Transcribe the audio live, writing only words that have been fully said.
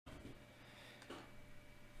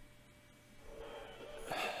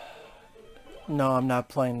No, I'm not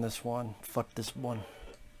playing this one. Fuck this one.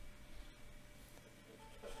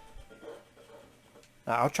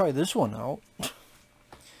 I'll try this one out.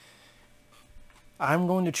 I'm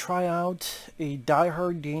going to try out a Die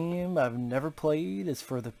Hard game I've never played. It's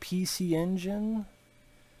for the PC Engine.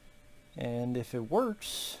 And if it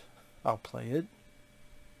works, I'll play it.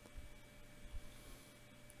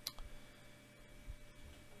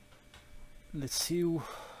 Let's see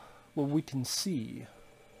what we can see.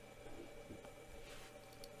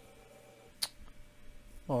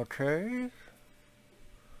 Okay.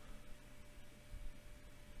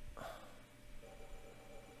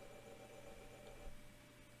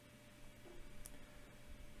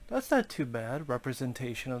 That's not too bad,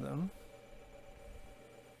 representation of them.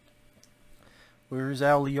 Where's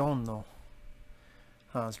Al Leon though?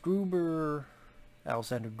 Hans Gruber,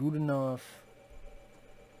 Alexander Godunov.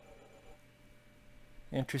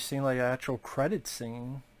 Interesting, like actual credit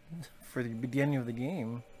scene for the beginning of the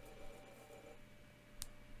game.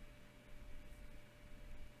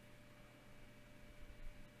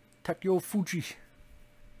 Takeo Fuji.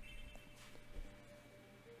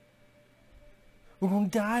 We're gonna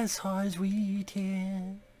die as hard as we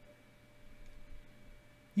can.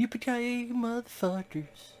 Yippee-ki-yay,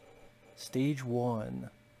 motherfuckers. Stage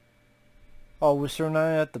 1. Oh, we're still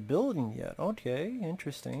not at the building yet. Okay,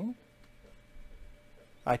 interesting.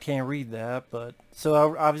 I can't read that, but...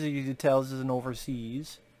 So obviously you can tell this is an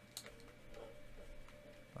overseas.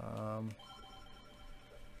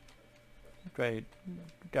 Great.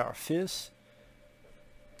 Got our fists.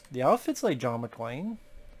 The outfit's like John McClane.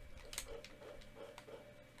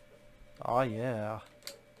 Oh yeah.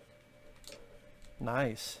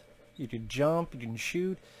 Nice. You can jump, you can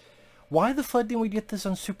shoot. Why the fuck didn't we get this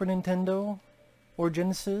on Super Nintendo? Or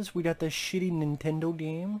Genesis? We got this shitty Nintendo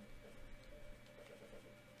game.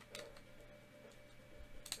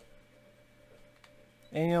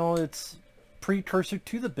 And you know, it's precursor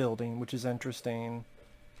to the building, which is interesting.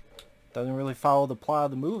 Doesn't really follow the plot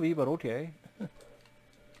of the movie, but okay.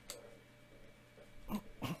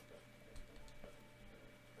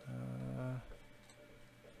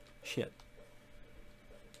 Shit.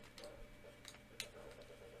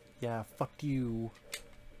 Yeah, fuck you.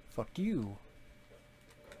 Fuck you.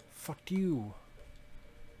 Fuck you.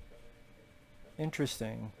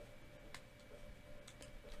 Interesting.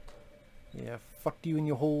 Yeah, fuck you in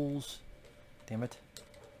your holes. Damn it.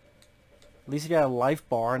 At least you got a life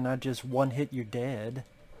bar, not just one hit you're dead.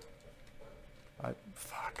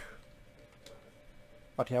 Fuck.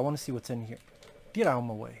 Okay, I want to see what's in here. Get out of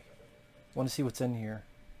my way. I want to see what's in here.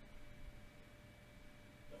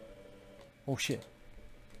 Oh shit.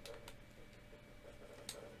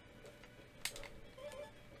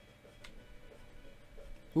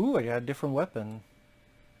 Ooh, I got a different weapon.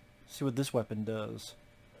 Let's see what this weapon does.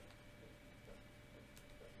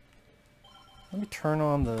 Let me turn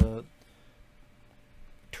up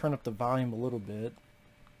the volume a little bit.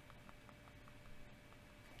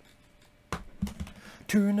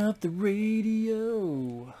 Turn up the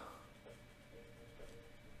radio.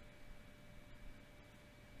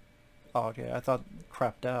 Oh, okay, I thought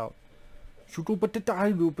crapped out.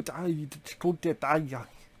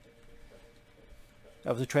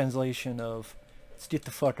 That was a translation of, let's get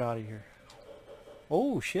the fuck out of here.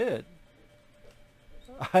 Oh shit.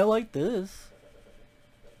 I like this.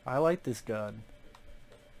 I like this gun.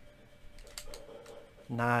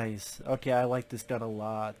 Nice. Okay, I like this gun a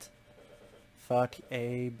lot. Fuck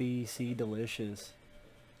A, B, C, delicious.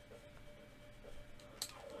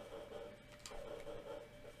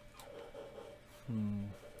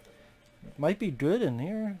 Might be good in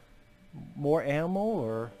here. More ammo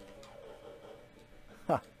or...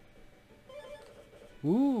 Ha.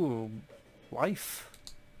 Ooh, life.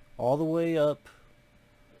 All the way up.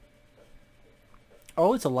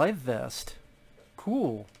 Oh, it's a life vest.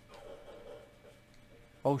 Cool.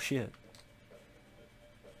 Oh shit.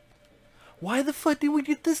 Why the fuck did we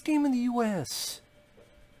get this game in the US?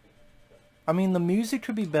 I mean, the music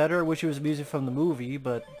could be better. I wish it was music from the movie,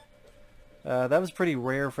 but that was pretty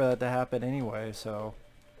rare for that to happen anyway, so...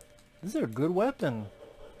 This is a good weapon.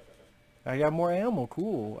 I got more ammo,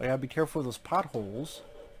 cool. I gotta be careful of those potholes.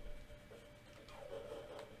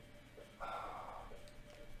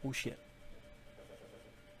 Oh shit.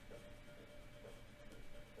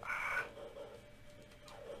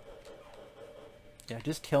 Yeah,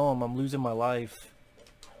 just kill him. I'm losing my life.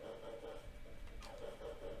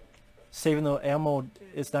 Saving the ammo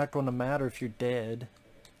is not going to matter if you're dead.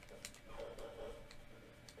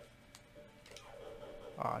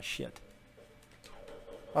 Ah, shit.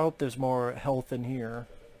 I hope there's more health in here.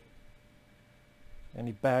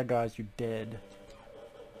 Any bad guys, you're dead.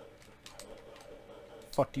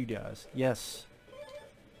 Fuck you guys. Yes.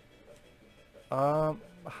 Fuck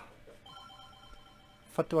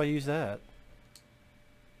do I use that?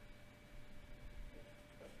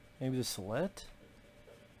 Maybe the select?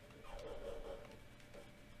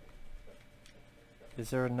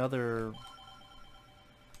 Is there another...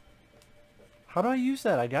 How do I use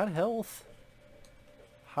that? I got health.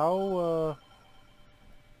 How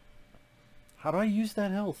do I use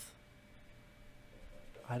that health?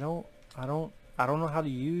 I don't know how to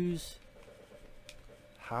use...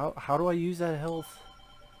 How do I use that health?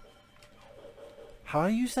 How do I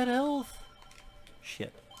use that health?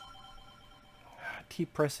 Shit.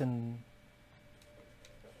 Keep pressing...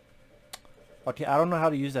 Okay, I don't know how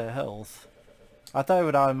to use that health. I thought it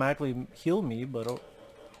would automatically heal me, but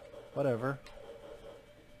whatever.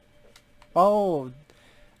 Oh,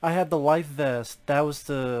 I had the life vest. That was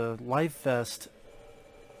the life vest.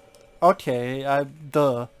 Okay,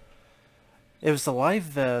 it was the life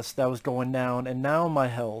vest that was going down, and now my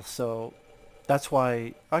health, so that's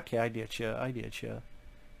why... Okay, I get you. I get you.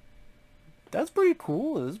 That's pretty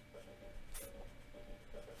cool.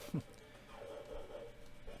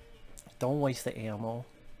 Don't waste the ammo.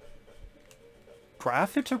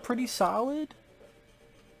 Graphics are pretty solid.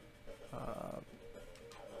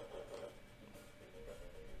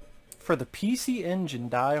 For the PC Engine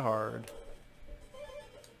Die Hard.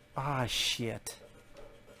 Ah, shit.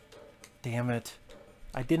 Damn it.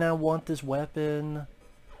 I did not want this weapon.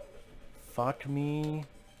 Fuck me.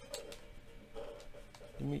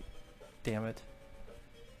 Give me... Damn it.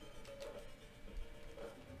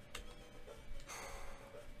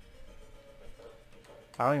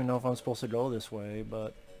 I don't even know if I'm supposed to go this way,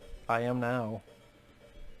 but I am now.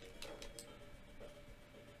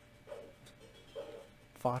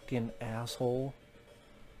 Fucking asshole.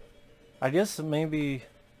 I guess maybe...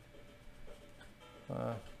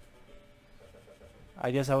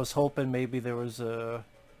 I guess I was hoping maybe there was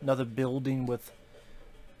another building with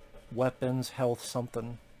weapons, health,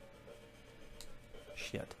 something.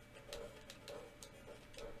 Shit.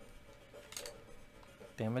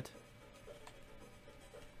 Damn it.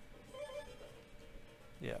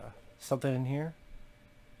 Yeah. Something in here?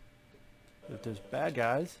 If there's bad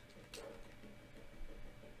guys.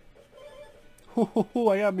 Ho,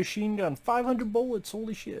 I got a machine gun. 500 bullets.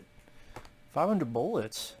 Holy shit. 500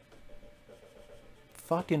 bullets.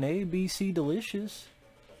 Fucking ABC delicious.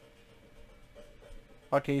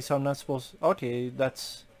 Okay, so I'm not supposed... Okay,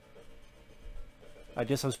 that's... I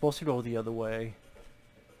guess I'm supposed to go the other way.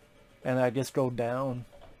 And I just go down.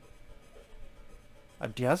 I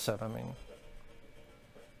guess that, I mean...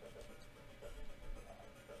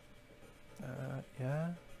 yeah.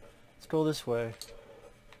 Let's go this way.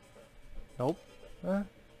 Nope.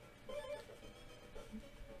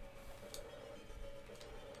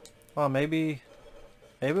 Oh, maybe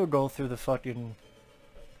we'll go through the fucking...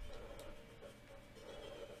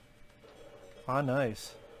 Ah,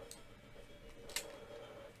 nice.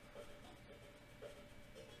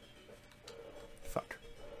 Fuck.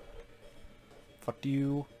 Fuck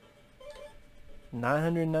you.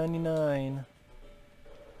 999.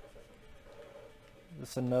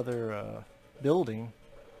 That's another building.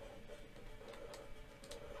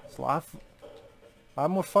 It's a lot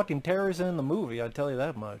more fucking terrorists in the movie, I tell you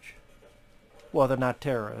that much. Well, they're not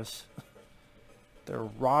terrorists. They're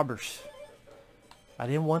robbers. I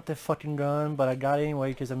didn't want that fucking gun, but I got it anyway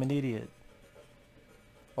because I'm an idiot.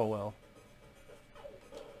 Oh well.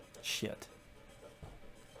 Shit.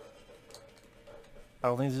 I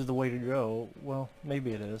don't think this is the way to go. Well,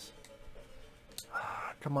 maybe it is.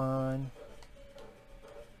 Come on.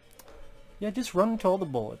 Yeah, just run into all the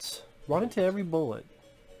bullets. Run into every bullet.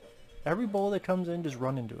 Every bullet that comes in, just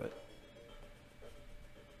run into it.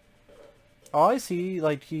 Oh, I see,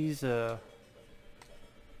 like, he's, I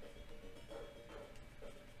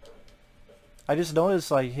just noticed,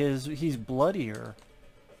 like, he's bloodier.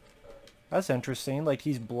 That's interesting, like,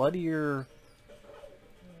 he's bloodier.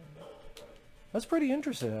 That's pretty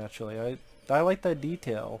interesting, actually. I like that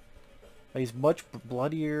detail. Like, he's much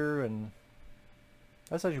bloodier, and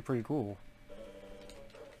that's actually pretty cool.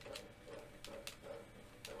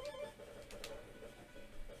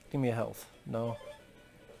 Give me a health. No.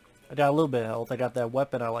 I got a little bit of health. I got that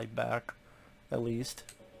weapon I like back. At least.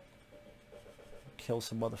 Kill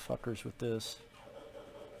some motherfuckers with this.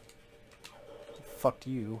 Fuck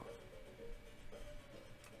you.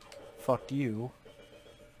 Fuck you.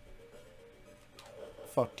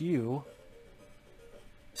 Fuck you.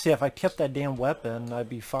 See, if I kept that damn weapon, I'd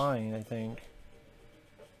be fine, I think.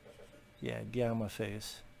 Yeah, get out of my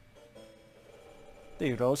face. There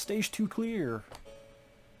you go. Stage 2 clear.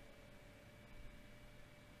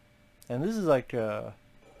 And this is like,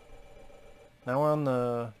 Now we're on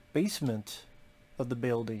the basement of the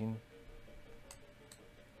building.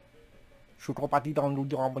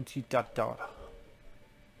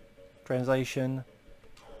 Translation: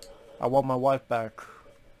 I want my wife back.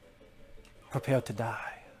 Prepare to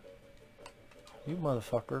die. You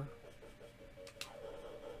motherfucker.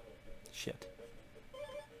 Shit.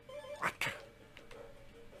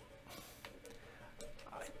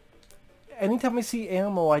 Anytime I see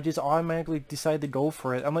ammo, I just automatically decide to go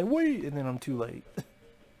for it. I'm like, wait, and then I'm too late.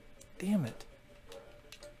 Damn it.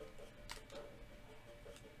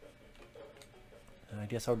 I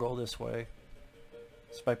guess I'll go this way.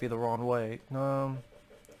 This might be the wrong way.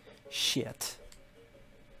 Shit.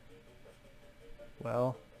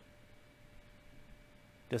 Well.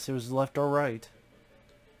 Guess it was left or right.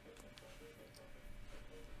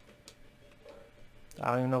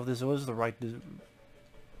 I don't even know if this was the right...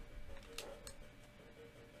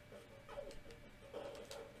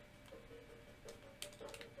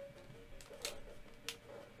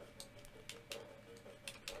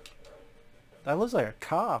 That looks like a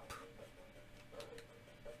cop.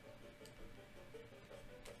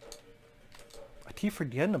 I keep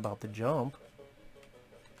forgetting about the jump.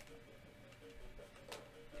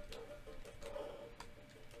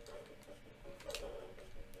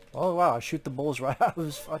 Oh wow, I shoot the bulls right out of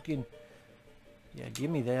his fucking... Yeah,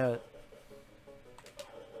 give me that.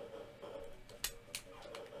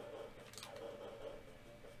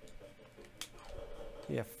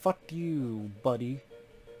 Yeah, fuck you, buddy.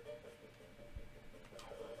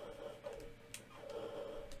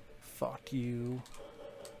 Fuck you.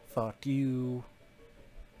 Fuck you.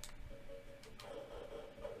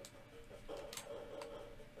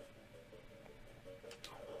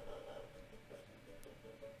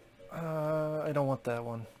 I don't want that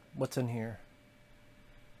one. What's in here?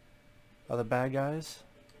 Are the bad guys?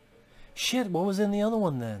 Shit, what was in the other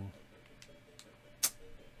one then?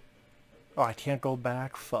 Oh, I can't go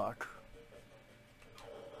back? Fuck.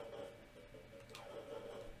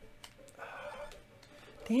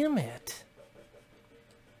 Damn it.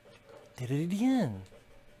 Did it again.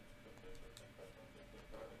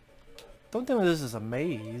 Don't tell me this is a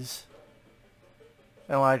maze.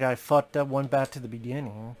 And like I fucked up, went back to the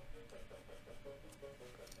beginning.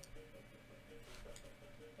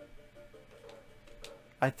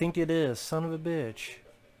 I think it is, son of a bitch.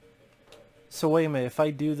 So wait a minute, if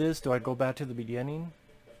I do this, do I go back to the beginning?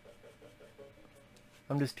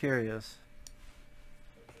 I'm just curious.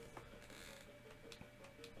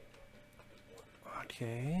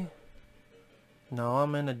 Okay. No,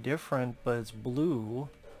 I'm in a different, but it's blue.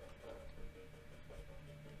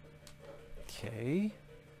 Okay.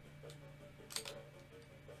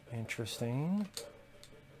 Interesting.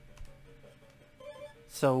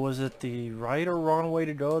 So was it the right or wrong way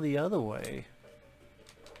to go the other way?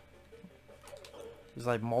 There's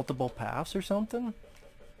like multiple paths or something?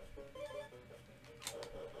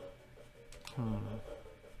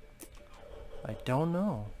 I don't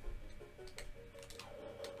know.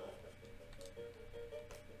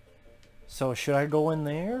 So should I go in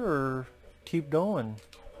there or keep going?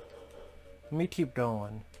 Let me keep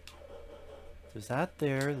going. There's that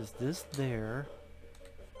there, there's this there.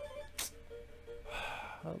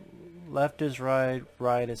 Left is right,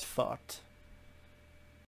 right is fucked.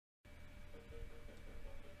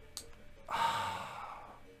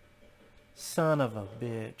 Son of a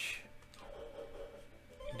bitch.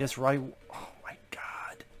 This right... Oh my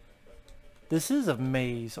god. This is a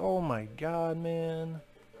maze. Oh my god, man.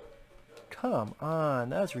 Come on,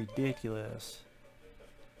 that's ridiculous.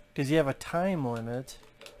 Because you have a time limit.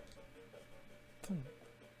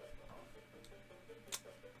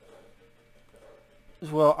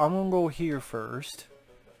 Well, I'm gonna go here first.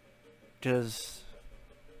 Just...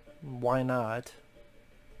 why not?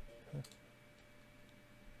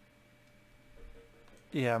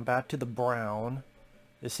 Yeah, I'm back to the brown.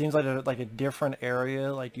 It seems like a different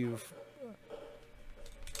area, like you've...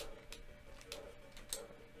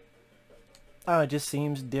 it just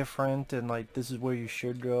seems different, and like this is where you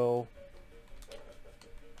should go.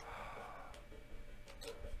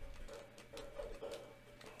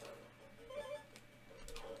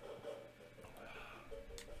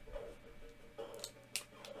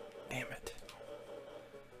 Damn it.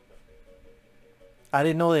 I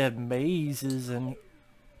didn't know they had mazes, and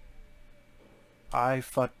I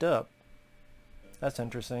fucked up. That's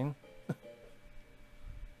interesting.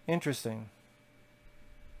 Interesting.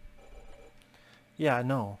 Yeah, I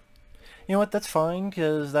know. You know what, that's fine,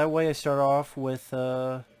 because that way I start off with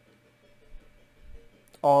all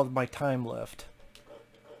of my time left.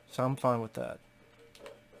 So I'm fine with that.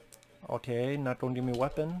 Okay, not gonna give me a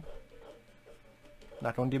weapon.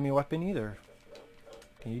 Not gonna give me a weapon either.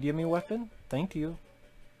 Can you give me a weapon? Thank you.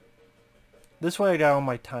 This way I got all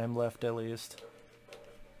my time left at least.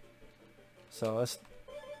 So let's...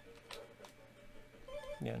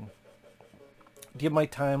 Again. Give my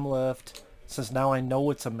time left, since now I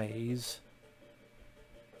know it's a maze.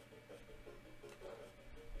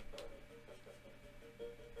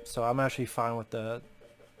 So I'm actually fine with that.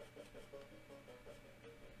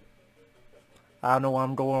 I don't know why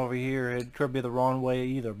I'm going over here. It could be the wrong way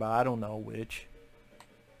either, but I don't know which.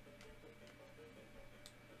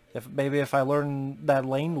 Maybe if I learned that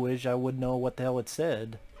language, I would know what the hell it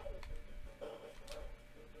said.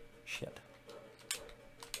 Shit.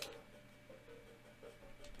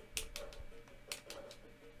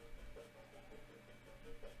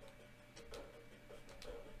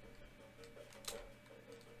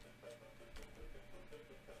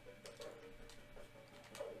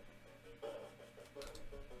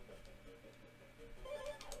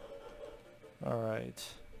 Alright.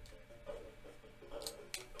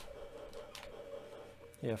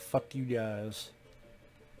 Yeah, fuck you guys.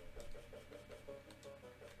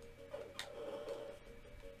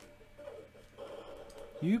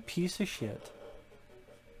 You piece of shit.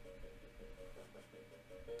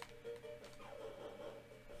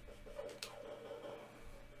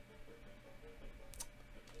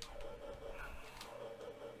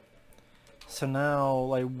 So now,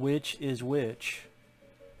 like, which is which?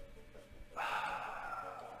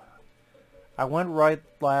 I went right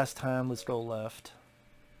last time, let's go left.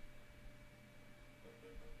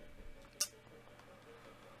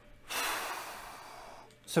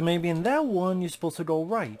 So maybe in that one, you're supposed to go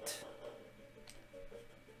right.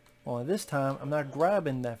 Well, this time, I'm not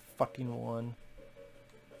grabbing that fucking one.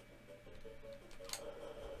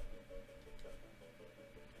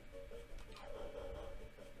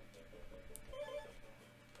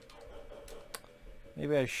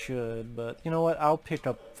 Maybe I should, but you know what? I'll pick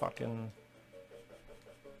up fucking...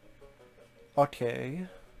 Okay.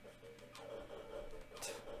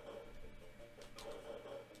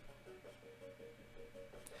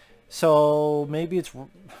 So maybe it's...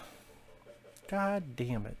 God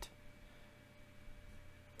damn it.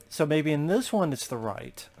 So maybe in this one it's the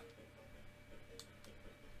right.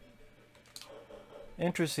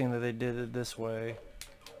 Interesting that they did it this way.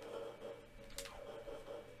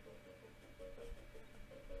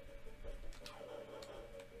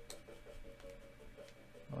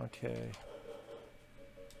 Okay.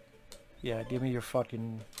 Yeah, give me your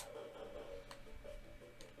fucking...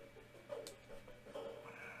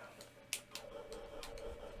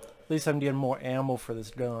 At least I'm getting more ammo for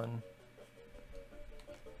this gun.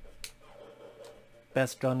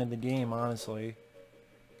 Best gun in the game, honestly.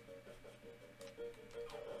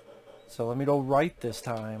 So let me go right this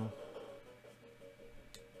time.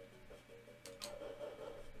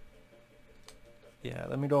 Yeah,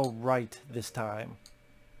 let me go right this time.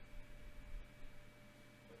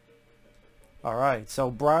 Alright,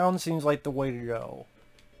 so brown seems like the way to go.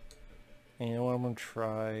 And you know what, I'm gonna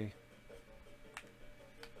try...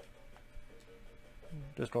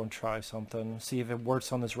 Just gonna try something. See if it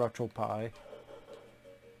works on this RetroPie.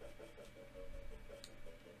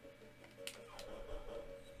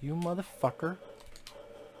 You motherfucker.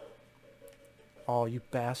 Oh, you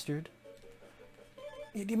bastard.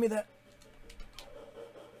 You give me that.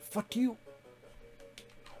 Fuck you.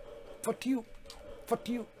 Fuck you. Fuck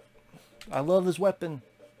you. I love this weapon.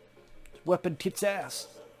 This weapon kicks ass.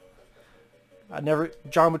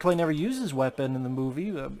 John McClane never used his weapon in the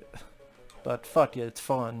movie, but fuck it, it's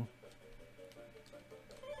fun.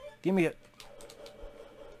 Give me it.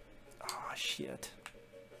 Oh shit.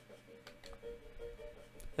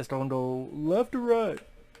 It's gonna go left or right.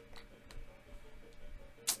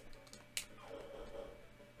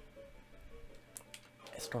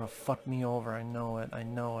 It's gonna fuck me over. I know it. I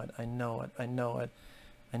know it. I know it. I know it.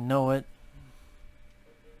 I know it.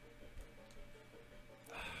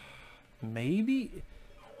 Maybe?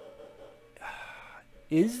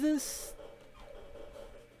 Is this?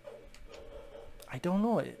 I don't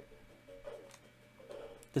know it.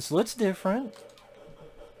 This looks different.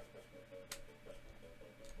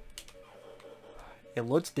 It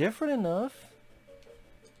looks different enough.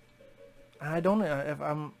 I don't know if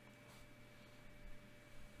I'm...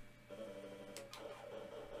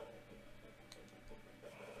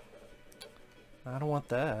 I don't want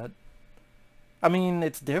that. I mean,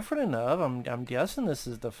 it's different enough. I'm guessing this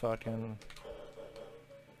is the fucking...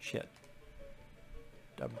 Shit.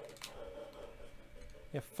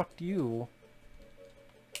 Yeah, fuck you.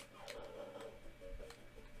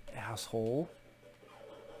 Asshole.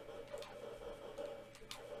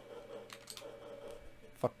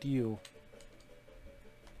 Fuck you.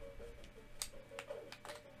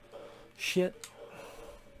 shit.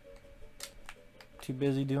 Too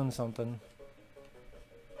busy doing something.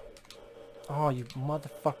 Oh, you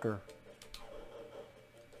motherfucker.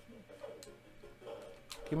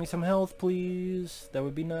 Give me some health, please. That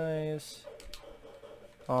would be nice.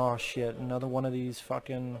 Oh, shit. Another one of these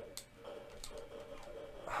fucking...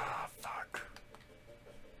 Ah, fuck.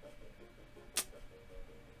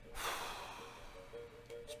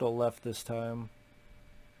 Still left this time.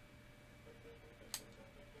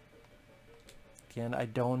 Again, I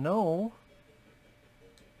don't know.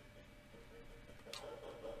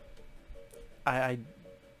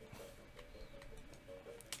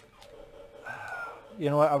 You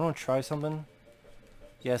know what? I'm gonna try something.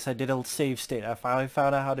 Yes, I did a save state. I finally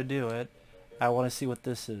found out how to do it. I want to see what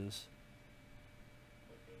this is.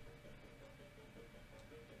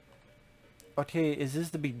 Okay, is this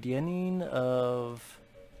the beginning of...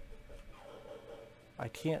 I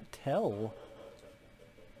can't tell.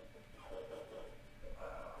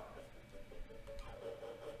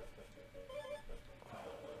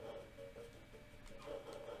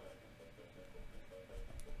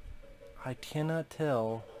 I cannot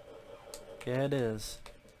tell. Yeah, it is.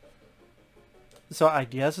 So I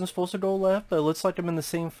guess I'm supposed to go left, but it looks like I'm in the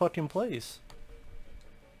same fucking place.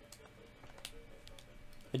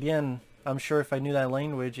 Again, I'm sure if I knew that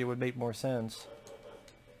language, it would make more sense.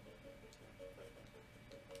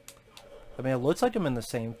 I mean, it looks like I'm in the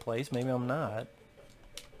same place. Maybe I'm not.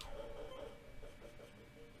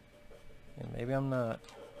 Yeah, maybe I'm not.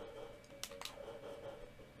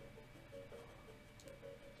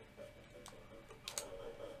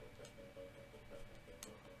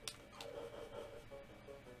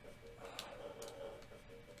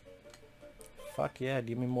 Fuck yeah,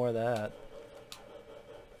 give me more of that.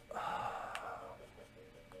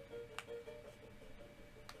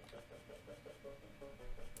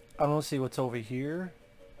 I don't see what's over here.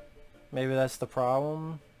 Maybe that's the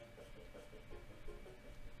problem.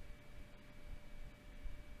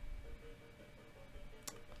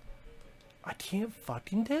 I can't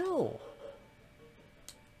fucking tell.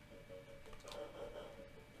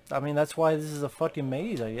 I mean, that's why this is a fucking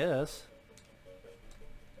maze, I guess.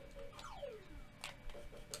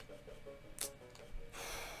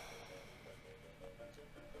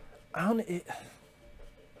 I don't...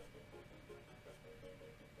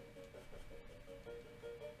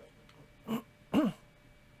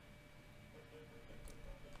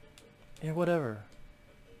 Yeah, whatever.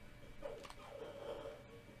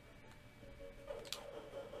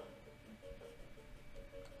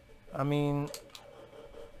 I mean...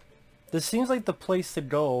 This seems like the place to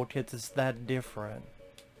go because it's that different.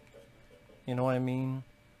 You know what I mean?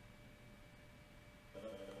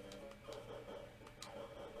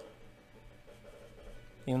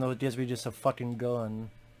 Even though it gives me just a fucking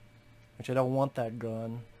gun. Which I don't want that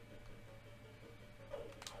gun.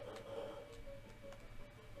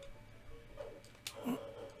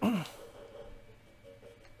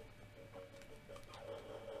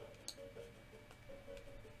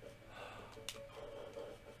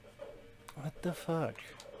 What the fuck?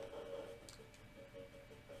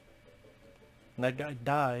 And that guy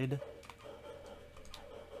died.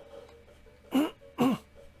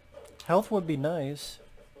 Health would be nice.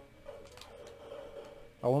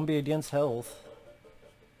 I won't be against health.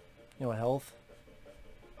 You know, health.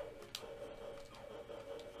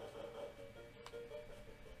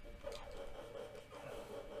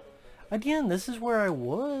 Again, this is where I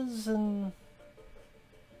was, and...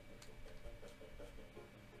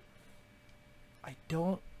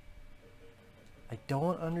 I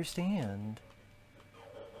don't understand.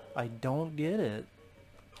 I don't get it.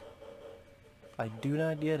 I do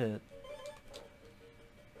not get it.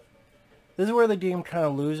 This is where the game kind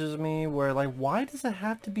of loses me, where like, why does it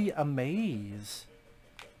have to be a maze?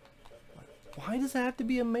 Why does it have to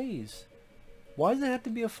be a maze? Why does it have to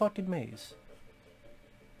be a fucking maze?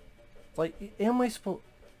 Like, am I supposed...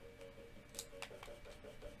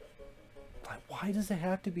 Like, why does it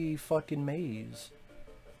have to be a fucking maze?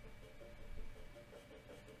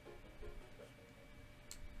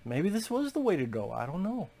 Maybe this was the way to go. I don't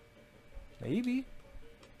know. Maybe.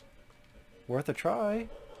 Worth a try.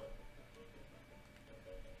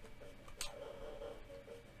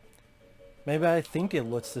 Maybe I think it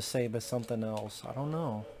looks the same as something else. I don't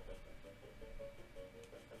know.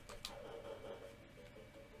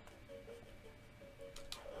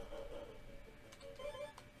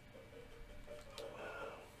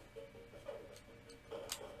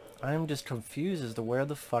 I'm just confused as to where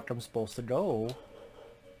the fuck I'm supposed to go.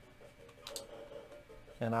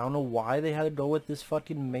 And I don't know why they had to go with this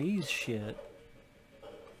fucking maze shit.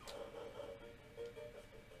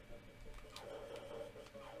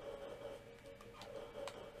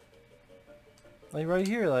 Like right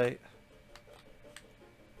here, like...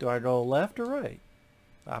 Do I go left or right?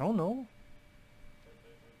 I don't know.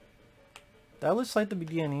 That looks like the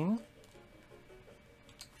beginning.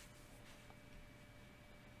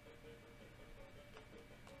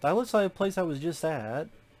 That looks like a place I was just at.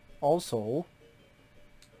 Also.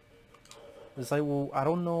 It's like, well, I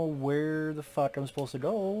don't know where the fuck I'm supposed to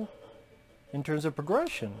go in terms of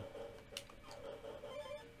progression.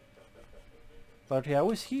 But okay, I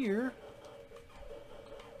was here.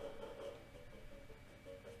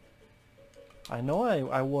 I know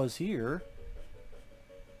I was here.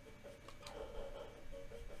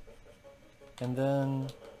 And then...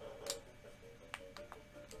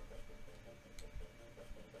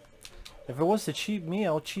 If it was to cheat me,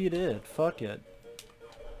 I'll cheat it. Fuck it.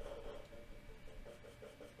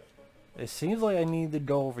 It seems like I need to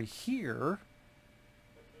go over here.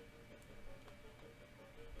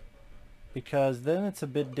 Because then it's a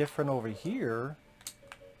bit different over here.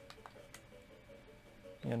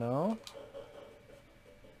 You know?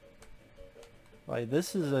 Like,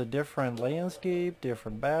 this is a different landscape,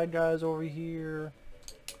 different bad guys over here.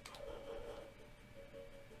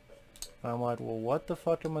 I'm like, well, what the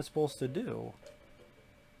fuck am I supposed to do?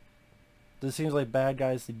 This seems like bad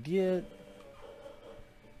guys to get.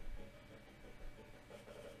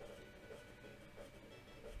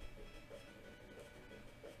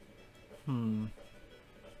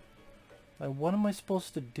 Like, what am I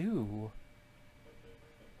supposed to do?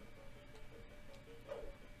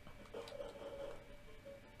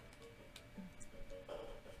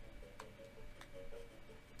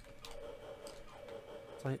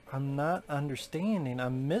 It's like, I'm not understanding.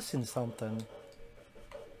 I'm missing something.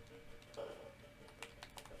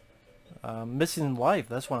 Missing life,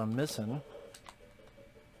 that's what I'm missing.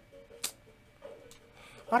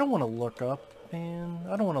 I don't want to look up, man.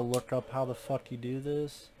 I don't want to look up how the fuck you do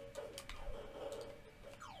this.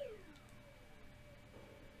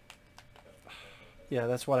 Yeah,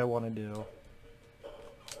 that's what I want to do.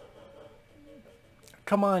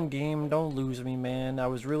 Come on, game, don't lose me, man. I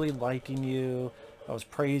was really liking you. I was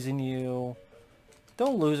praising you.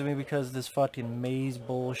 Don't lose me because of this fucking maze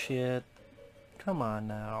bullshit. Come on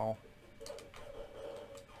now.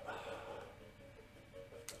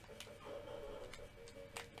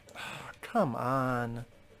 Come on.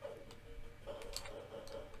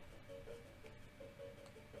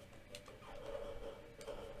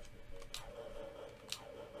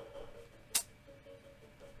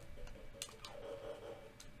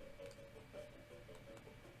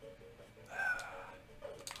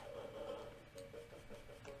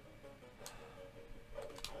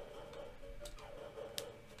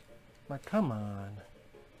 Like, come on.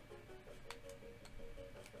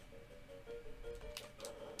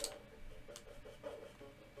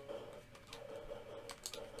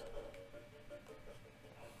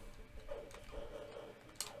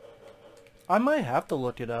 I might have to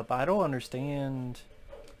look it up. I don't understand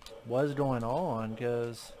what's going on,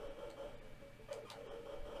 because...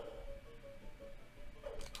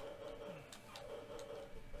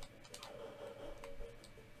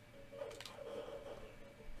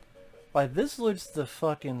 Like, this looks the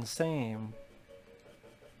fucking same.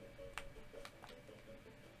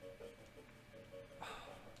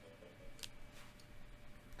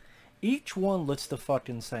 Each one looks the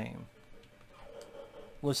fucking same.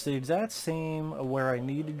 Looks the exact same of where I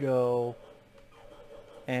need to go.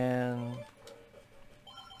 And...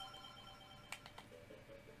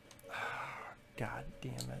 God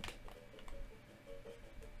damn it.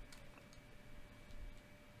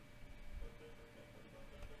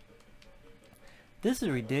 This is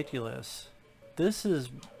ridiculous. This is...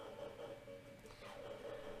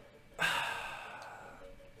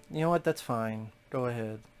 You know what? That's fine. Go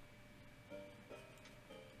ahead.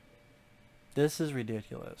 This is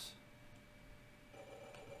ridiculous.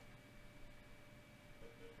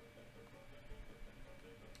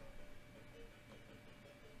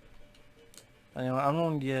 I know I'm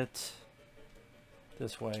going to get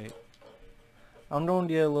this way. I'm going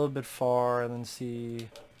to get a little bit far and then see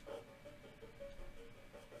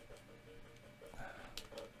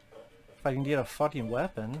if I can get a fucking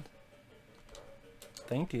weapon.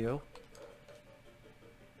 Thank you.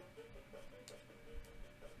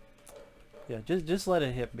 Yeah, just let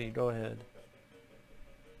it hit me. Go ahead.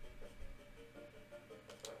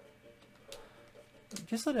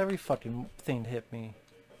 Just let every fucking thing hit me.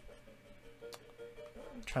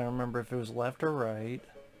 I'm trying to remember if it was left or right.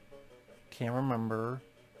 Can't remember.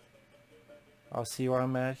 I'll see where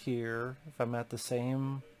I'm at here. If I'm at the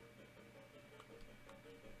same...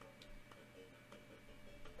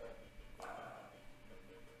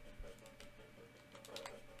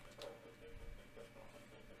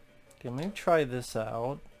 Okay, let me try this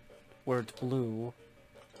out, where it's blue.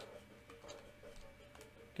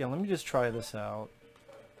 Okay, let me just try this out.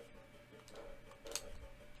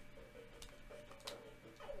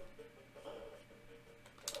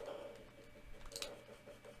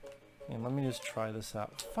 And let me just try this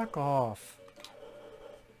out. Fuck off.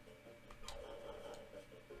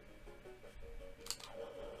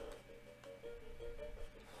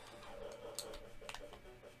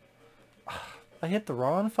 I hit the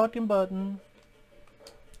wrong fucking button.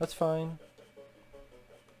 That's fine.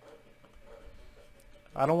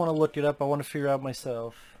 I don't want to look it up. I want to figure out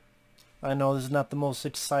myself. I know this is not the most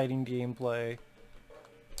exciting gameplay.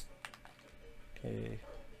 Okay.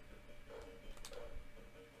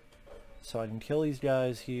 So I can kill these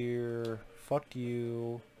guys here. Fuck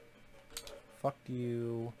you. Fuck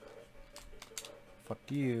you. Fuck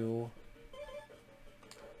you.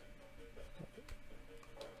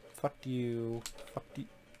 Fuck you. Fuck you.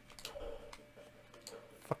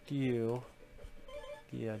 Fuck you.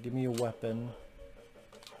 Yeah, give me a weapon.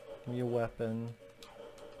 Give me a weapon.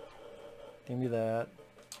 Give me that.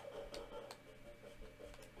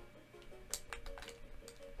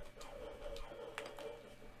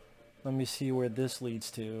 Let me see where this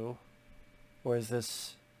leads to. Or is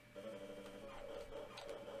this...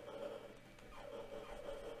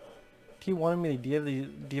 He wanted me to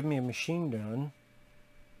give me a machine gun.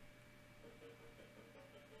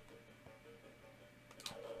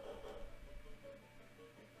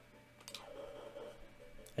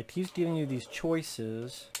 It keeps giving you these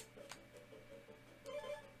choices.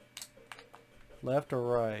 Left or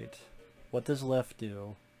right? What does left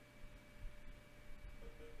do?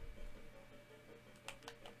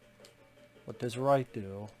 What does right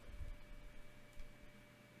do?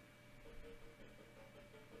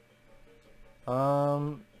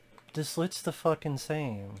 This looks the fucking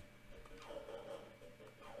same.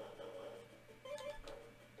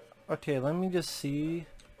 Okay, let me just see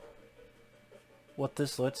what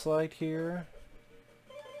this looks like here.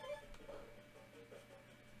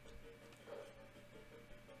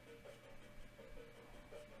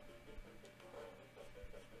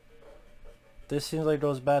 This seems like it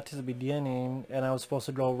goes back to the beginning, and I was supposed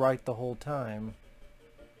to go right the whole time.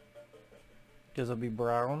 Because it'll be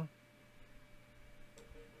brown.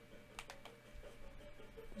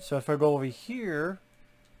 So if I go over here,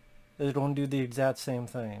 it's going to do the exact same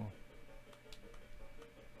thing.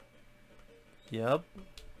 Yep,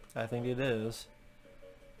 I think it is.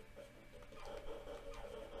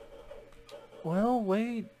 Well,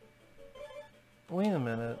 wait a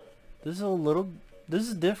minute. This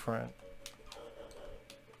is different.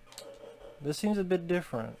 This seems a bit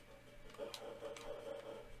different.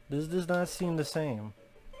 This does not seem the same.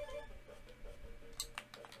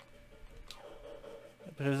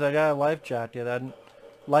 Because I got a life jacket,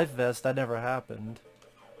 life vest, that never happened.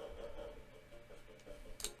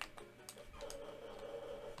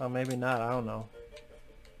 Oh, maybe not, I don't know.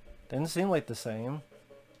 Didn't seem like the same.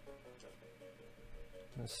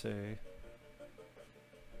 Let's see.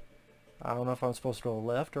 I don't know if I'm supposed to go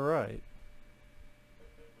left or right.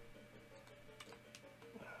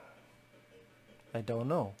 I don't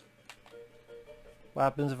know. What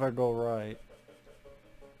happens if I go right?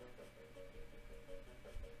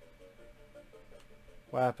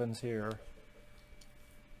 What happens here?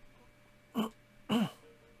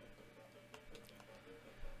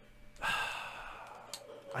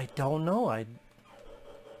 I don't know.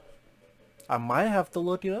 I might have to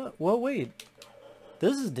look it up. Well, wait.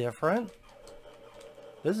 This is different.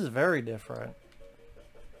 This is very different.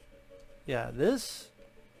 Yeah, this...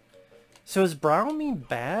 So does brown mean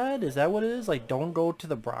bad? Is that what it is? Like, don't go to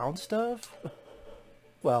the brown stuff?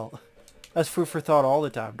 Well, that's food for thought all the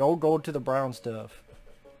time. Don't go to the brown stuff.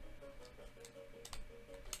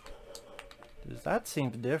 That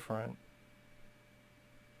seems different.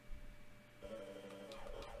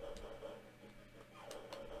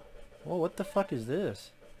 Whoa, what the fuck is this?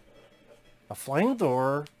 A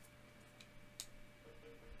flamethrower?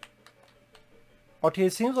 Okay,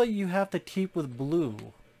 it seems like you have to keep with blue.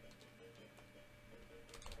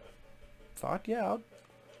 Fuck yeah,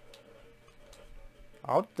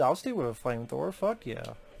 I'll stay with a flamethrower. Fuck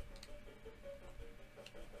yeah.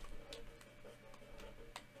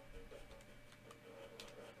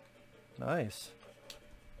 Nice.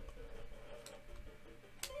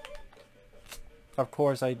 Of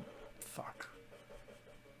course fuck.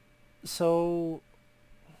 So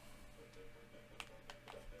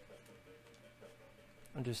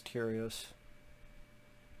I'm just curious.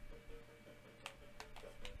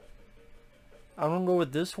 I'm gonna go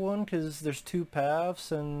with this one because there's two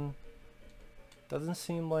paths and doesn't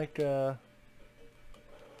seem like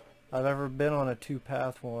I've ever been on a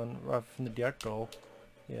two-path one right from the get-go.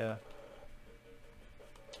 Yeah.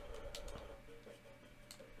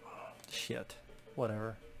 Shit.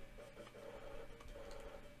 Whatever.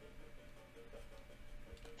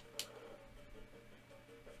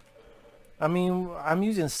 I mean, I'm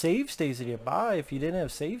using save states to get by. If you didn't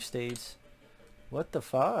have save states, what the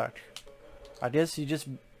fuck? I guess you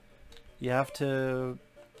have to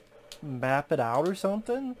map it out or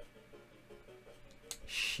something?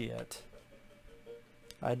 Shit.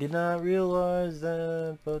 I did not realize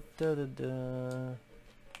that, but da-da-da.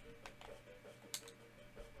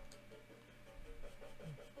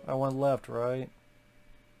 I went left, right?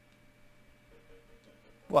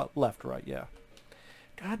 Well, left, right, yeah.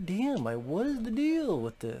 God damn, what is the deal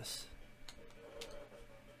with this?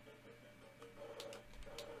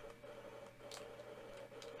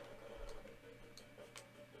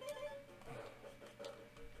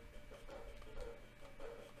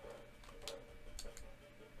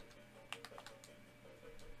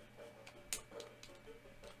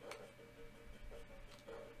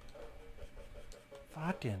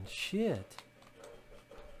 Fucking shit.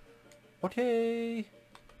 Okay.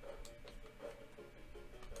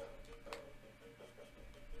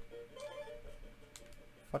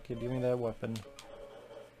 Fuck you, give me that weapon.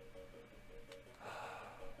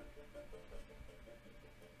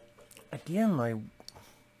 Again,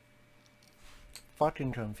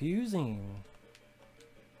 fucking confusing.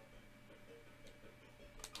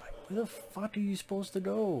 Like, where the fuck are you supposed to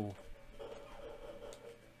go?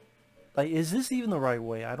 Like, is this even the right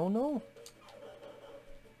way? I don't know.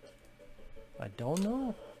 I don't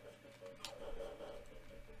know.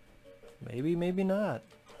 Maybe, maybe not.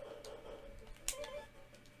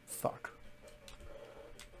 Fuck.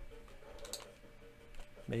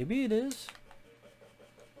 Maybe it is.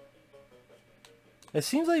 It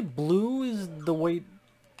seems like blue is the way...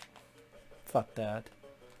 Fuck that.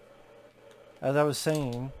 As I was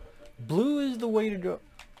saying, blue is the way to go.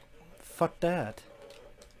 Fuck that.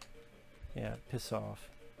 Yeah, piss off.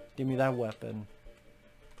 Give me that weapon.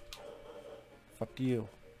 Fuck you.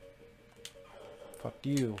 Fuck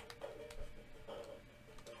you.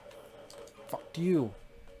 Fuck you.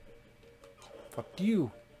 Fuck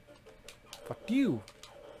you. Fuck you.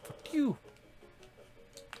 Fuck you.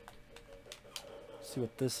 Let's see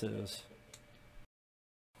what this is.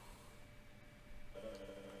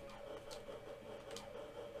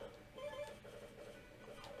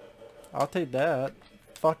 I'll take that.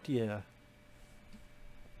 Fuck yeah.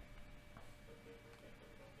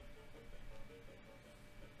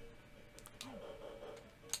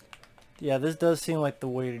 Yeah, this does seem like the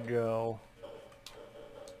way to go.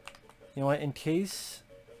 You know what, in case...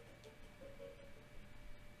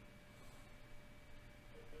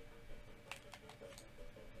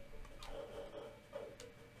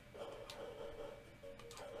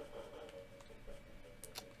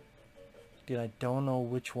 Dude, I don't know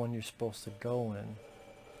which one you're supposed to go in.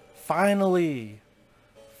 Finally!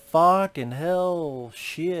 Fucking hell,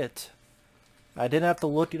 shit. I didn't have to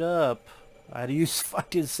look it up. I had to use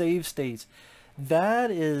fucking save states.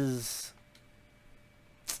 That is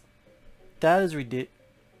ridiculous.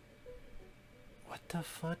 What the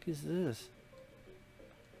fuck is this?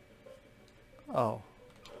 Oh.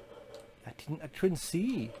 I couldn't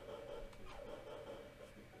see.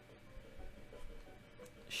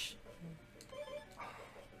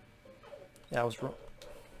 Yeah, I was wrong.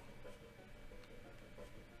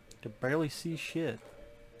 Could barely see shit.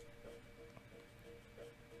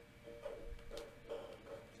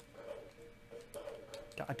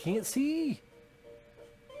 I can't see.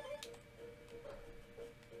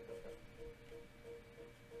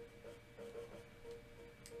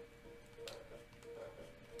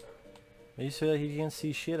 Maybe so that he can't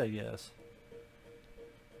see shit, I guess.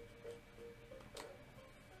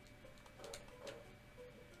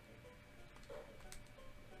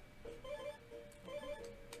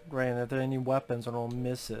 Granted, if there are any weapons, I don't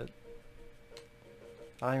miss it.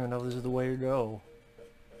 I don't even know if this is the way to go.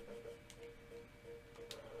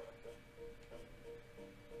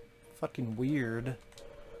 Fucking weird.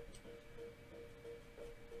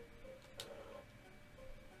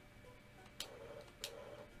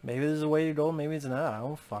 Maybe this is the way to go, maybe it's not. I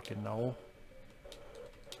don't fucking know.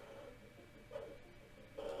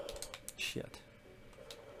 Shit.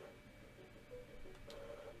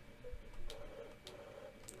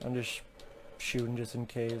 I'm just shooting just in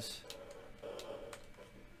case.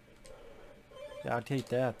 Yeah, I'll take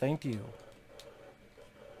that. Thank you.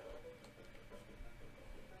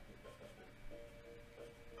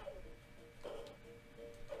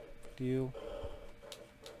 You.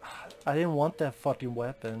 I didn't want that fucking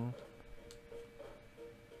weapon.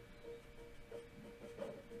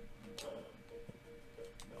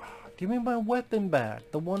 Give me my weapon back.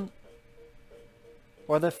 The one...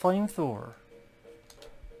 Or that flamethrower.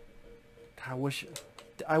 God,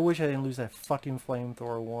 I wish I didn't lose that fucking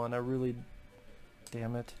flamethrower one. I really...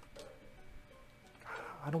 Damn it.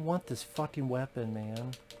 I don't want this fucking weapon,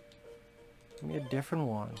 man. Give me a different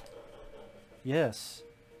one. Yes.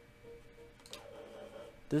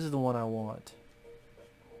 This is the one I want.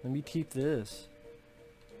 Let me keep this.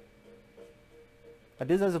 I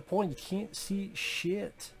did as a point. You can't see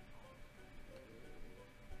shit.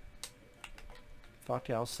 Fuck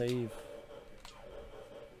yeah, I'll save.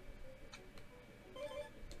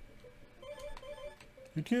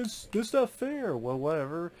 You can't... This not fair. Well,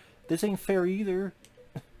 whatever. This ain't fair either.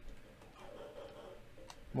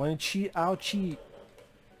 Wanna cheat? I'll cheat.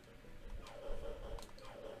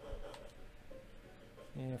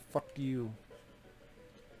 Yeah, fuck you.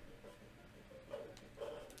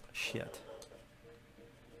 Shit.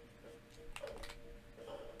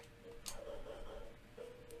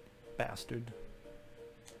 Bastard.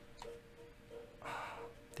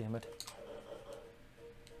 Damn it.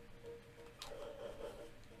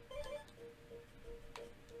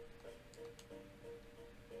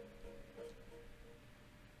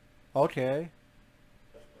 Okay.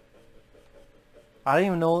 I didn't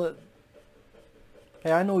even know that.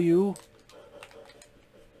 Hey, I know you.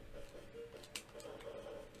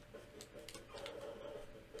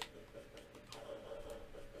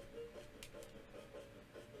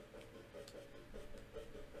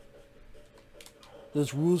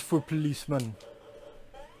 There's rules for policemen.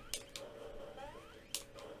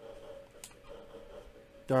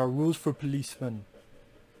 There are rules for policemen.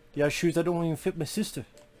 Yeah, shoes that don't even fit my sister.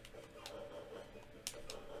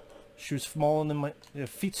 Shoes smaller than my...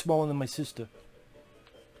 feet smaller than my sister.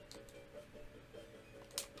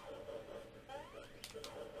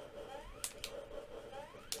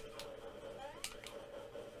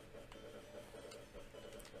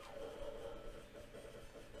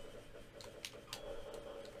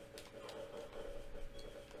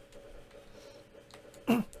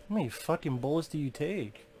 How many fucking bullets do you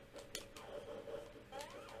take?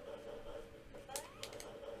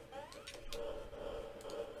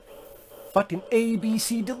 Fucking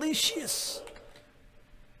ABC delicious!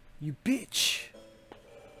 You bitch!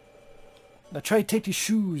 Now try to take your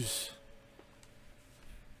shoes.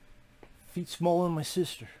 Feet smaller than my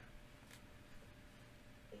sister.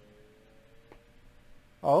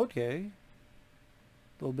 Oh, okay.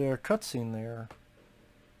 Little bit of cutscene there.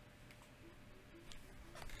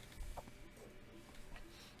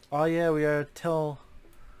 Oh yeah, we gotta tell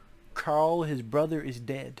Carl his brother is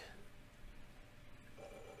dead.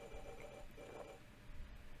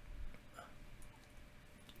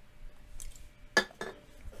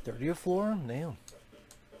 30th floor? Damn.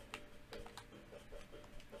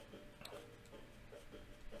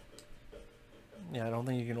 Yeah, I don't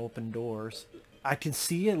think you can open doors. I can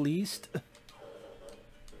see at least.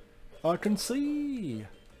 I can see.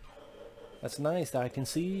 That's nice that I can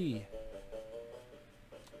see.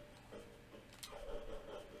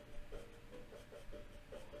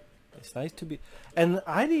 It's nice to be... And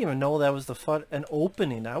I didn't even know that was an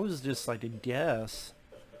opening. That was just like a guess.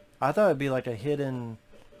 I thought it'd be like a hidden...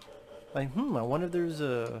 Like, I wonder if there's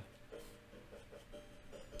a...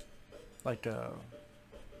 Like a...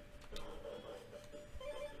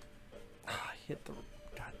 I hit the...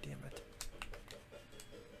 God damn it.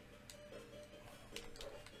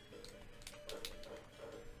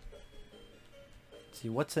 Let's see,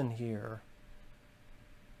 what's in here?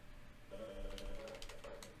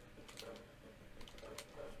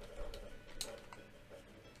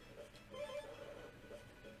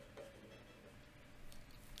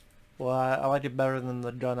 Well, I like it better than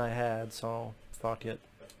the gun I had, so fuck it.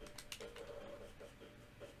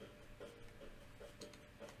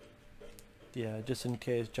 Yeah, just in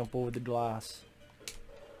case, jump over the glass.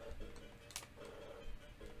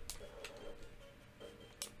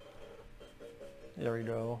 There we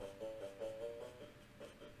go.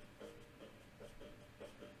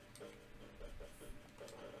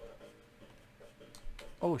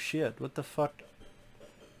 Oh shit, what the fuck?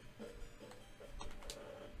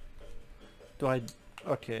 Do I...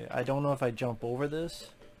 Okay, I don't know if I jump over this.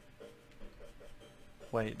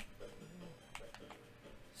 Wait.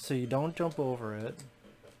 So you don't jump over it.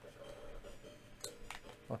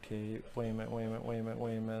 Okay, wait a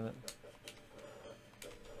minute.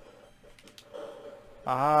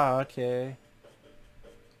 Ah, okay.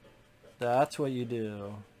 That's what you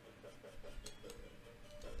do.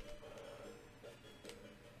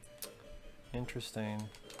 Interesting.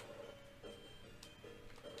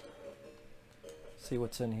 See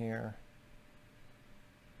what's in here.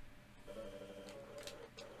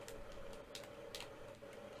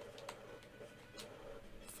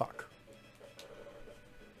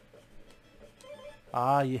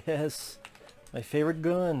 Ah, yes. My favorite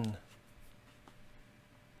gun.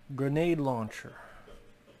 Grenade launcher.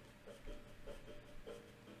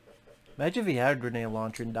 Imagine if he had a grenade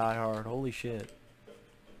launcher in Die Hard. Holy shit.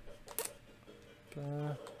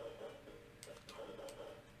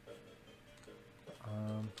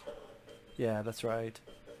 Yeah, that's right.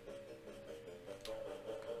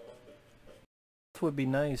 Would be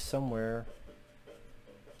nice somewhere.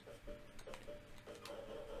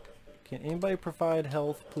 Can anybody provide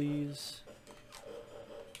health, please?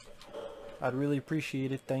 I'd really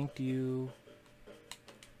appreciate it. Thank you.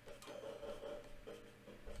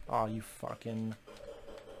 Aw, you fucking...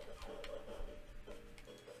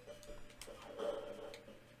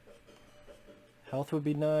 Health would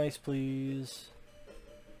be nice, please.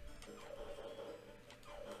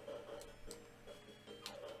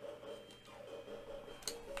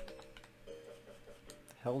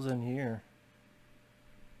 The hell's in here?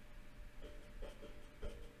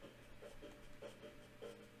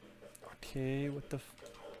 Okay, what the f...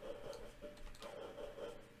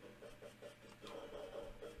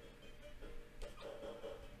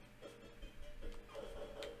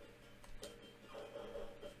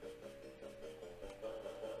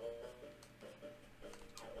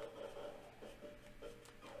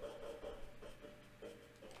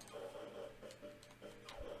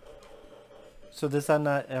 So does that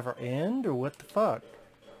not ever end, or what the fuck?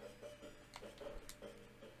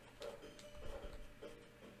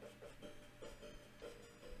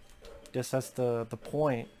 Guess that's the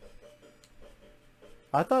point.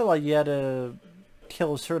 I thought like you had to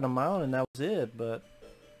kill a certain amount and that was it, but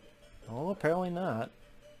oh, apparently not.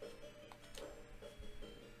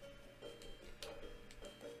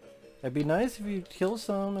 It'd be nice if you kill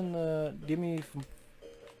some and give me some,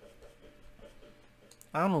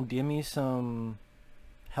 I don't know, give me some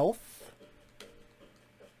health.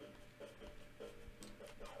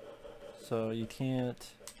 So you can't.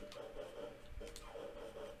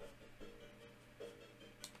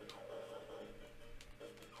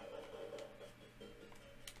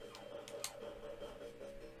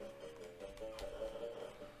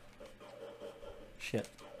 Shit.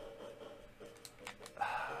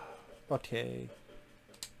 Okay.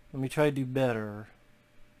 Let me try to do better.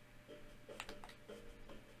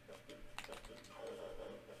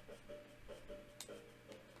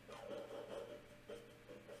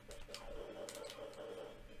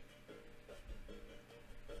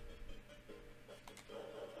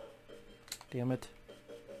 Damn it.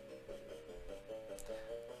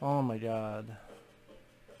 Oh my god.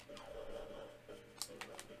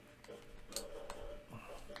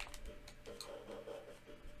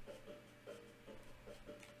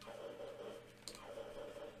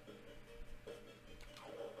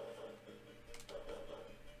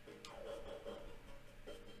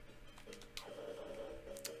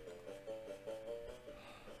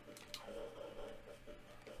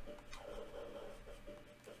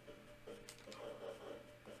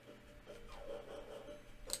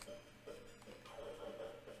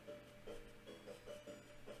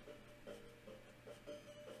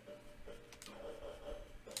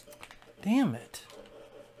 Damn it.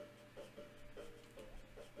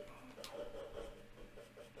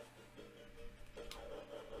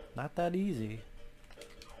 Not that easy.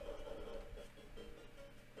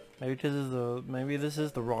 Maybe this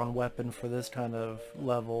is the wrong weapon for this kind of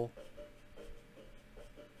level.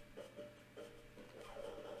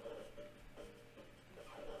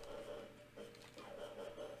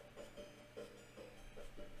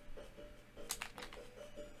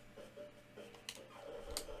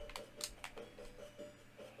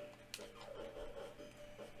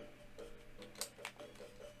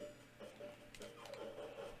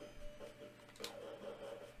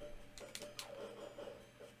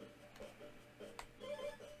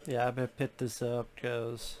 Yeah, I better pick this up,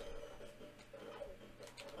 because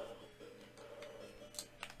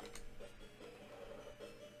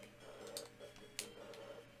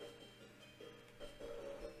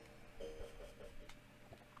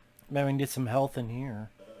maybe we can get some health in here.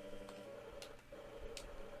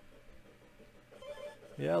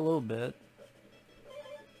 Yeah, a little bit.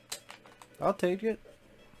 I'll take it.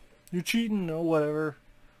 You're cheating? No, whatever.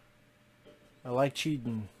 I like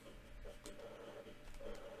cheating.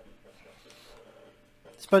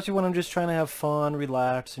 Especially when I'm just trying to have fun,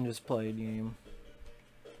 relax, and just play a game.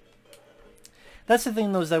 That's the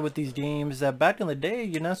thing though, is that with these games, that back in the day,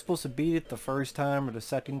 you're not supposed to beat it the first time or the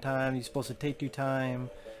second time. You're supposed to take your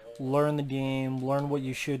time, learn the game, learn what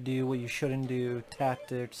you should do, what you shouldn't do,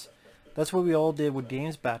 tactics. That's what we all did with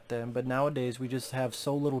games back then, but nowadays we just have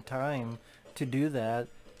so little time to do that,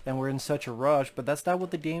 and we're in such a rush, but that's not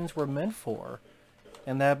what the games were meant for.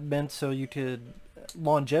 and that meant so you could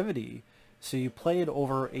longevity. So you play it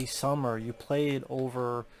over a summer, you play it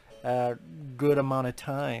over a good amount of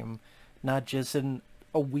time, not just in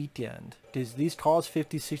a weekend. Because these cost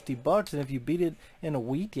 50, 60 bucks, and if you beat it in a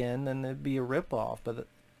weekend, then it'd be a ripoff. But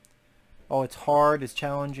oh, it's hard, it's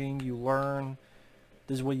challenging, you learn.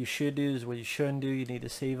 This is what you should do, this is what you shouldn't do. You need to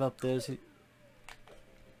save up this.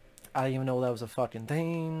 I didn't even know that was a fucking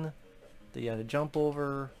thing that you had to jump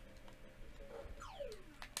over.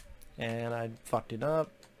 And I fucked it up.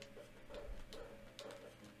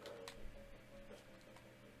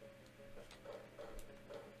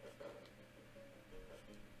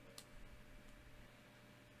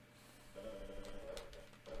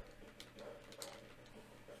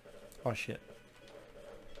 Oh shit.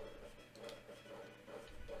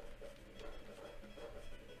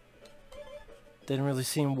 Didn't really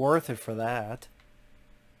seem worth it for that.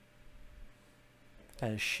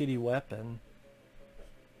 Had a shitty weapon.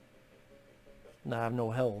 Nah, I have no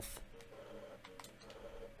health.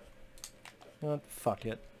 You know what? Fuck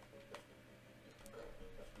it.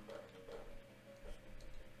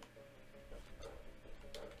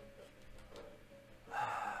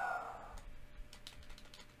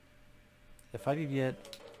 If I could get...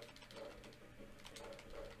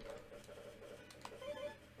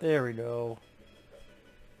 There we go.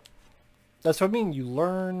 That's what I mean. You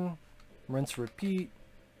learn, rinse, repeat.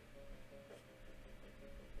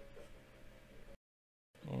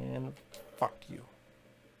 And fuck you.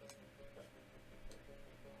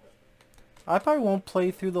 I probably won't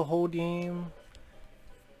play through the whole game.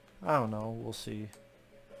 I don't know. We'll see.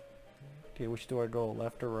 Okay, which do I go?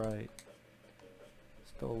 Left or right?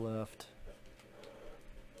 Let's go left.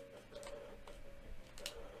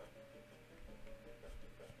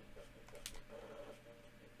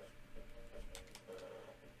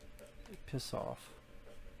 Piss off.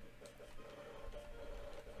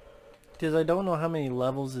 Because I don't know how many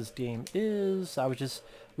levels this game is. I was just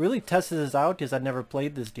really testing this out because I'd never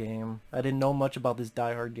played this game. I didn't know much about this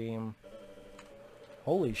Die Hard game.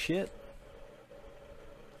 Holy shit.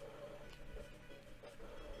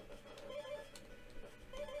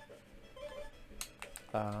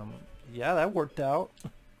 Yeah, that worked out.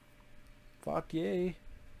 Fuck yay.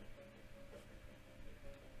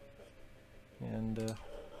 And,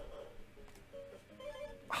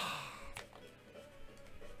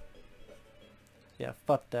 yeah,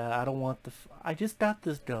 fuck that. I don't want the... I just got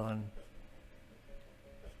this gun.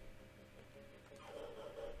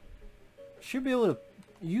 Should be able to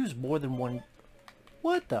use more than one...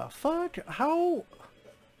 What the fuck? How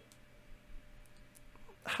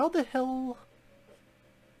the hell...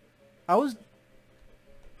 I was...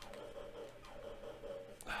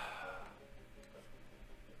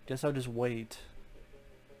 Guess I'll just wait.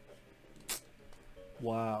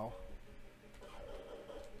 Wow.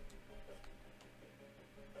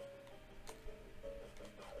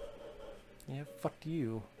 Yeah, fuck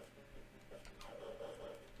you.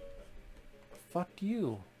 Fuck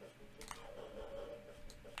you.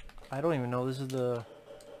 I don't even know this is the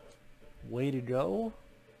way to go.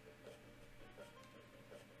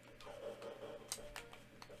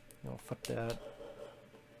 No, fuck that.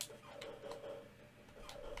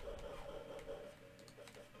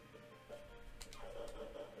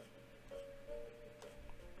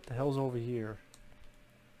 The hell's over here?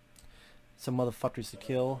 Some motherfuckers to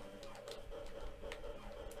kill.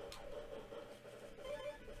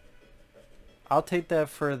 I'll take that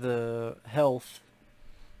for the health.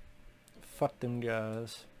 Fuck them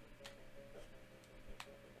guys.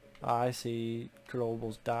 I see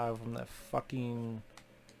Globals die from that fucking...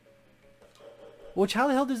 Which, how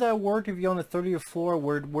the hell does that work if you're on the 30th floor?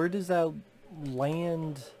 Where does that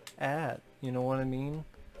land at? You know what I mean?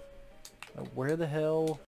 Where the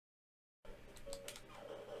hell...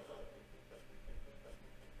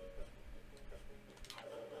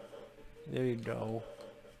 There you go.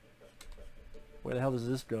 Where the hell does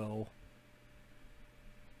this go?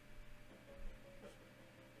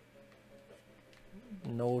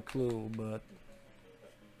 No clue, but...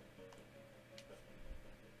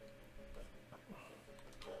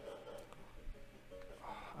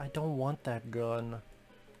 I don't want that gun.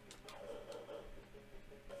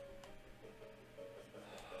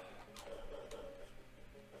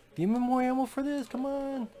 Give me more ammo for this, come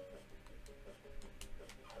on!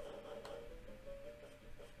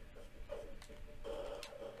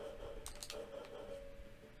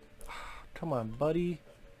 Come on, buddy.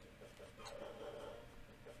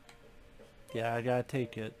 Yeah, I gotta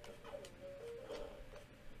take it.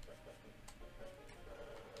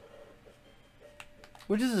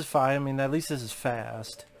 Which is fine. I mean, at least this is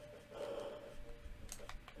fast.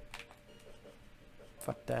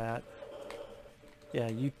 Fuck that. Yeah,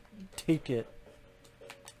 you take it.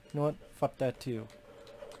 You know what? Fuck that too.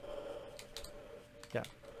 Yeah.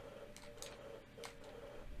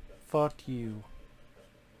 Fuck you.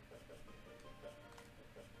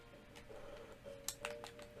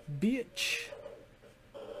 Bitch.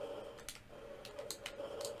 You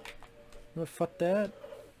know what? Fuck that.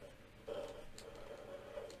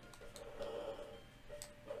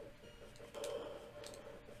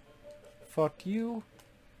 Fuck you.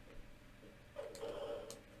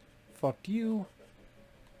 Fuck you.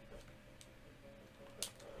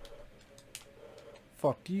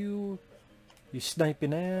 Fuck you. You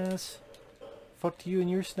sniping ass. Fuck you and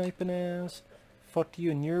your sniping ass. Fuck you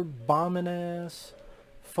and your bombing ass.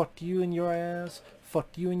 Fuck you and your ass.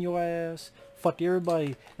 Fuck you and your ass. Fuck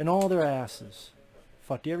everybody and all their asses.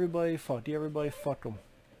 Fuck everybody. Fuck everybody. Fuck them.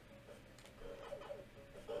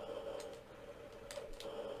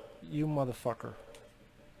 You motherfucker.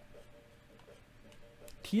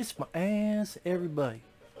 Kiss my ass, everybody.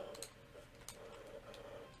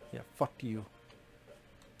 Yeah, fuck you.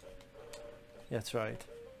 That's right.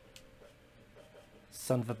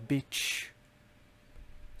 Son of a bitch.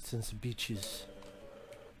 Sons of bitches.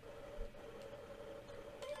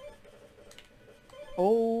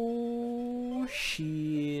 Oh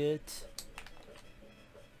shit.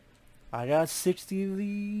 I got 60 of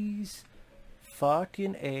these.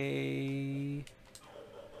 Fucking A.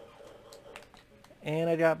 And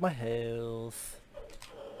I got my health.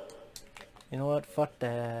 You know what? Fuck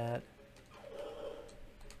that.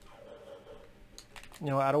 You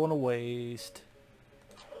know, I don't want to waste.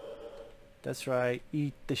 That's right.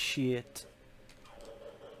 Eat the shit.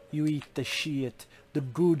 You eat the shit. The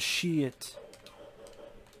good shit.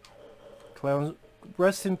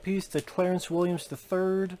 Rest in peace to Clarence Williams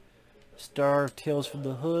III. Star of Tales from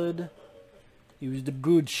the Hood. He was the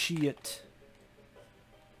good shit.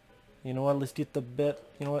 You know what? Let's get the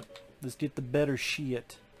You know what? Let's get the better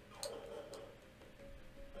shit.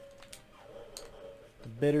 The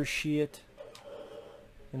better shit.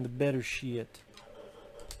 And the better shit.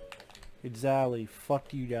 Exactly.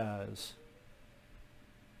 Fuck you guys.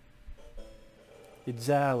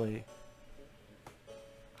 Exactly.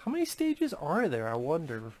 How many stages are there? I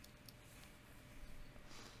wonder.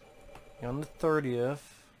 You're on the 30th.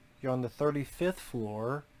 You're on the 35th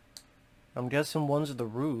floor. I'm guessing one's the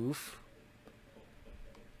roof.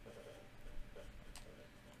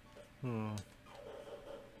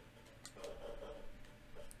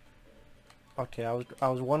 Okay, I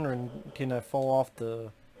was wondering, can I fall off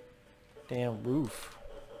the damn roof?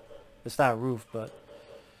 It's not a roof, but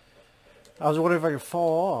I was wondering if I could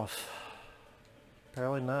fall off.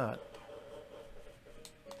 Apparently not.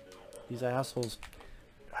 These assholes.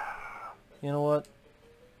 You know what?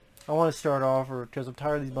 I want to start off because I'm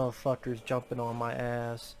tired of these motherfuckers jumping on my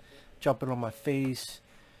ass, jumping on my face.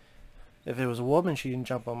 If it was a woman, she didn't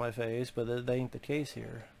jump on my face, but that ain't the case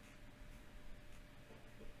here.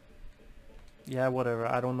 Yeah, whatever.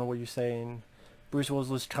 I don't know what you're saying. Bruce Willis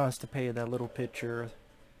was constipated, that little picture.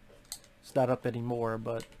 It's not up anymore,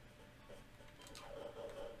 but...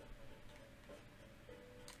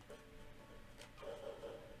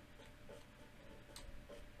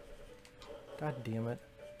 God damn it.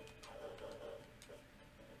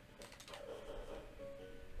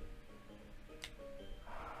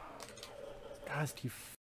 Guys, keep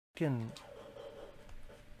fucking...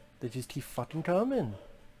 They just keep fucking coming.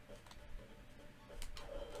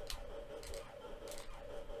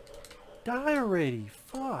 Die already!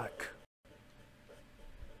 Fuck!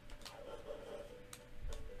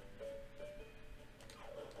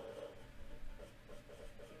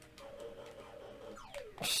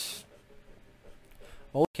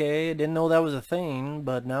 Okay, I didn't know that was a thing,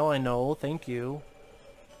 but now I know. Thank you.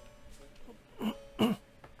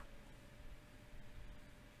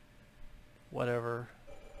 Whatever.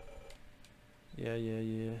 Yeah.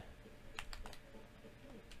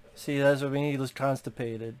 See, that's what we need, was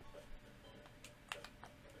constipated.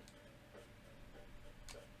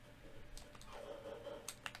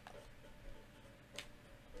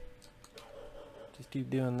 Just keep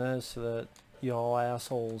doing this so that y'all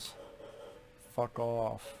assholes fuck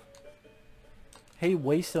off. Hey,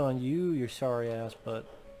 waste on you, your sorry ass, but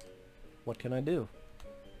what can I do?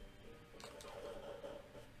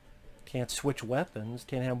 Can't switch weapons,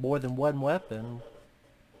 can't have more than one weapon.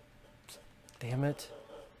 Damn it.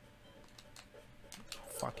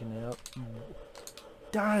 Fucking hell.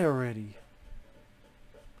 Die already.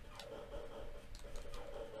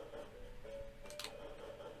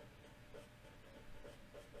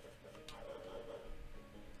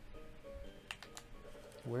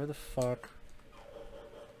 Where the fuck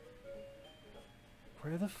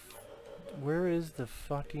Where is the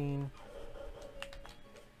fucking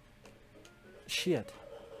shit?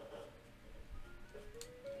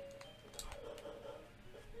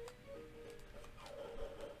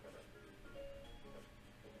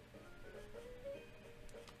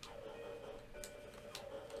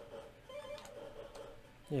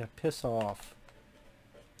 Yeah, piss off.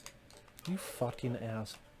 You fucking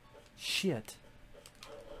ass. Shit.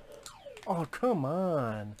 Oh, come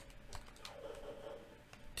on.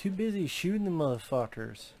 Too busy shooting the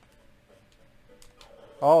motherfuckers.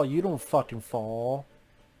 Oh, you don't fucking fall.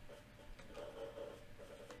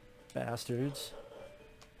 Bastards.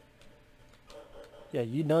 Yeah,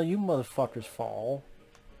 you know you motherfuckers fall.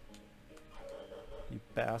 You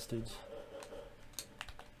bastards.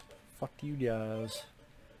 Fuck you guys.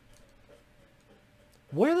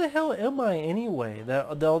 Where the hell am I anyway?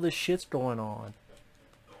 That all this shit's going on.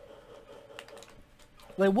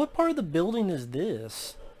 Like, what part of the building is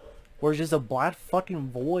this? Where it's just a black fucking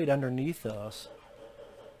void underneath us.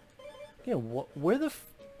 Yeah, where the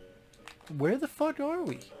fuck are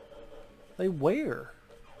we? Like, where?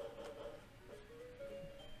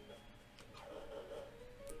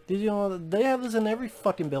 Did you know they have this in every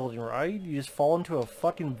fucking building, right? You just fall into a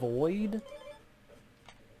fucking void?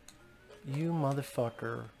 You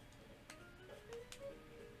motherfucker.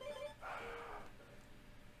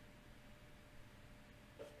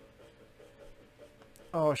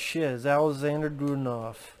 Oh shit, is Alexander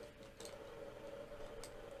Grunov?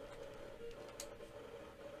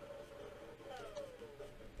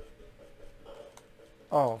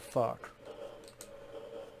 Oh fuck.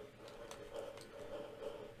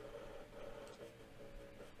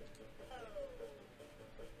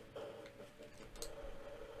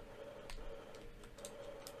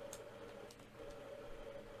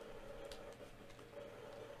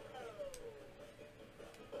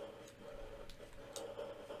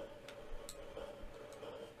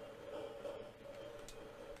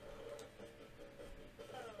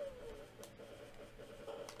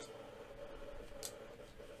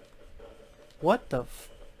 What the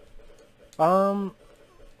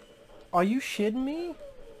are you shitting me?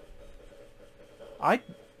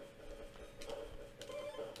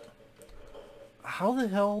 How the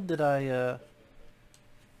hell did I, you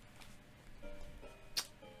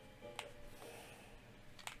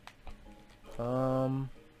know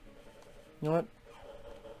what?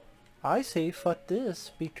 I say fuck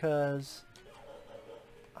this because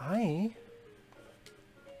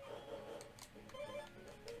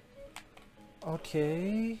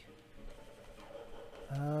okay.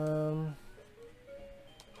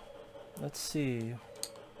 Let's see.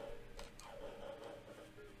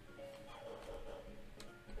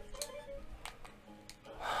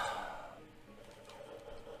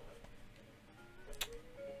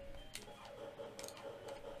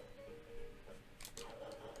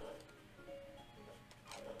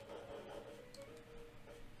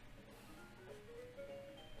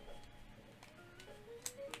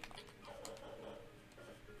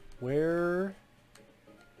 Where?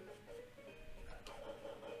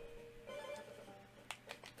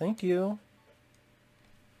 Thank you.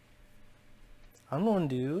 I'm going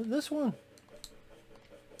to do this one.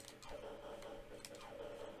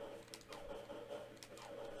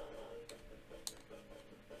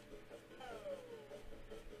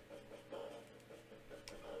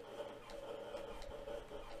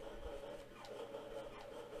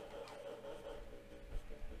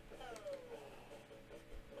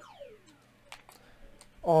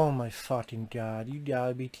 Oh my fucking god, you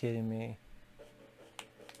gotta be kidding me.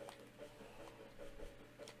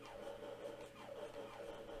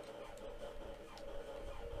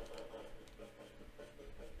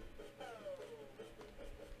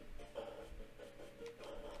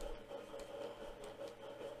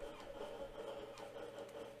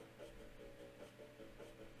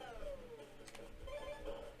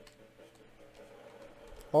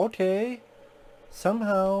 Okay.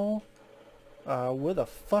 Somehow. Where the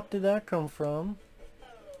fuck did that come from?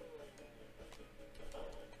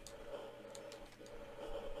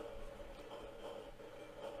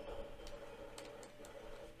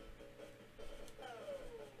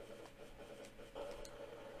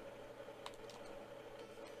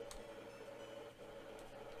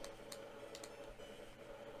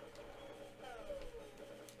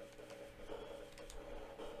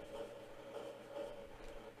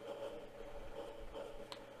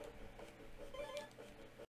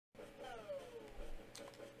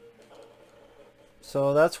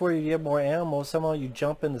 So that's where you get more ammo. Somehow you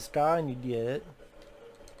jump in the sky and you get it.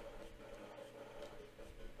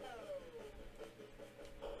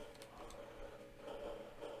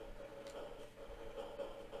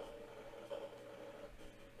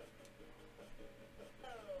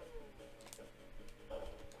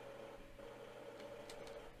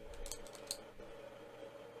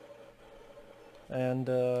 And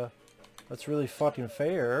that's really fucking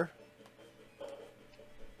fair.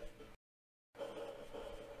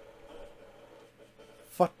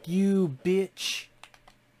 Fuck you, bitch.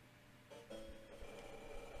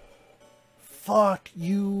 Fuck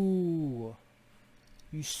you.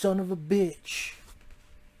 You son of a bitch.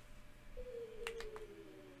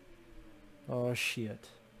 Oh shit.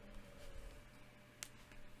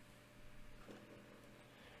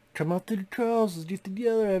 Come out to the trials, let's get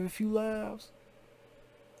together, have a few laughs.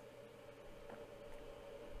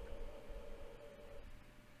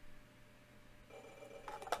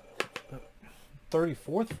 Uh,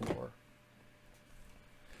 34th floor.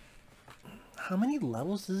 How many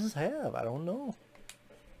levels does this have? I don't know.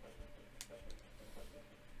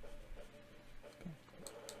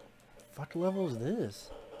 Fuck level is this?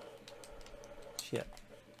 Shit.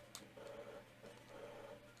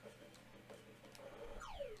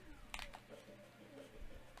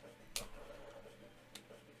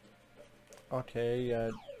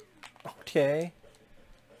 Okay, okay.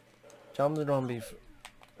 Jumping's gonna be...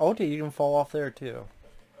 Okay, you can fall off there too.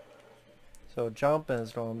 So jumping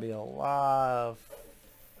is gonna be a lot of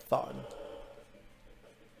fun.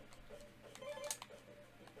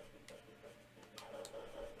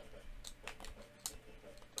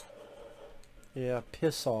 Yeah,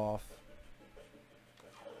 piss off.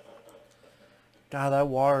 God, that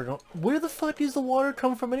water don't... Where the fuck does the water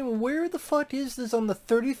come from anyway? Where the fuck is this on the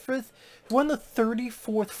 35th... We're on the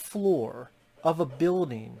 34th floor of a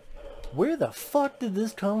building. Where the fuck did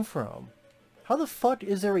this come from? How the fuck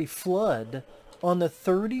is there a flood on the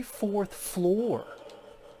 34th floor?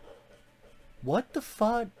 What the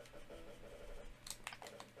fuck?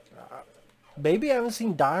 Maybe I haven't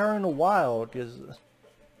seen Dire in a while, because...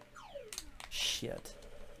 Shit.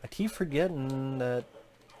 I keep forgetting that...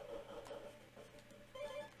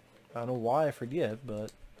 I don't know why I forget,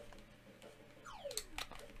 but...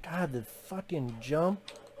 God, the fucking jump.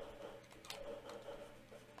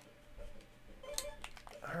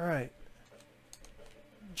 Alright.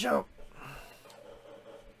 Jump!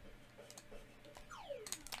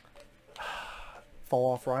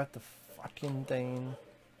 Fall off right the fucking thing.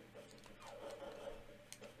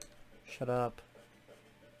 Shut up.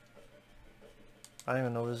 I don't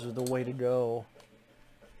even know this is the way to go.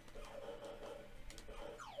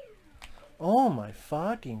 Oh my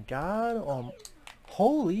fucking god.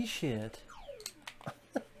 Holy shit.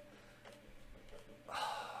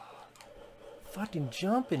 Fucking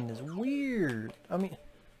jumping is weird. I mean...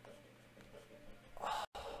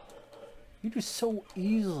 You just so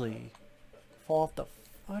easily fall off the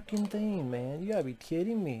fucking thing, man. You gotta be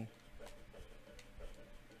kidding me.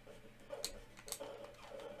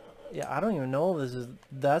 Yeah, I don't even know if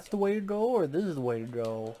that's the way to go or this is the way to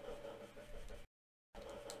go.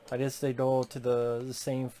 I guess they go to the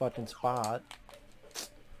same fucking spot.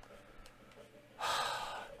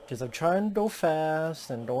 Because I'm trying to go fast,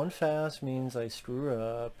 and going fast means I screw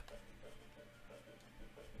up.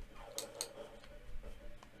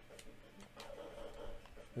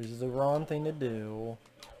 Which is the wrong thing to do.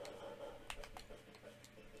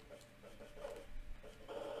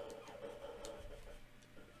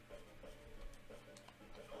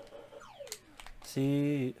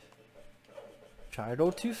 See, try to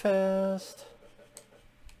go too fast.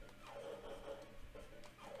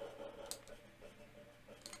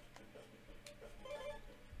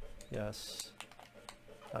 Yes,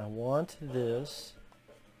 I want this.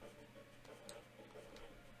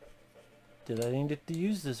 Did I didn't get to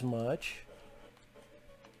use this much?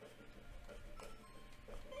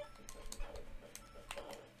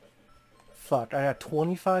 Fuck, I got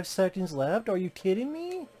 25 seconds left? Are you kidding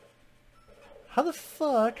me? How the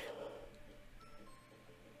fuck?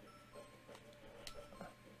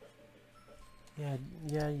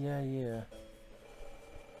 Yeah.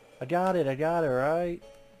 I got it, right?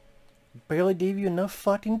 Barely gave you enough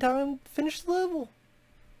fucking time to finish the level.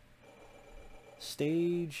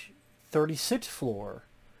 Stage 36th floor.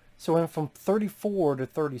 So I went from 34 to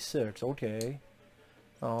 36, okay.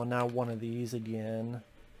 Oh, now one of these again.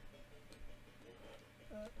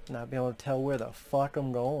 Not being able to tell where the fuck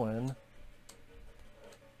I'm going.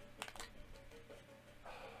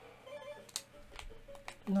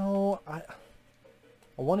 No, I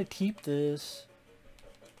want to keep this.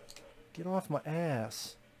 Get off my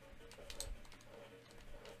ass.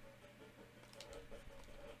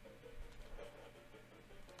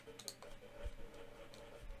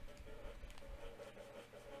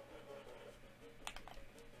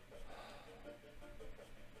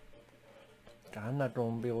 God, I'm not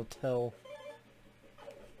going to be able to tell.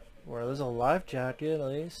 Well, there's a life jacket at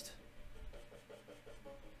least.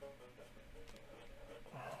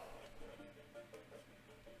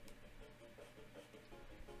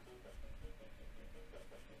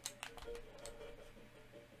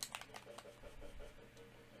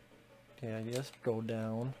 Okay, I guess go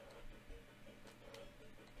down.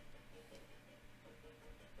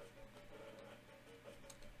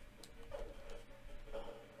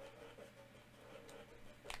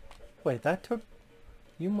 Wait, that took...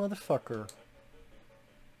 You motherfucker.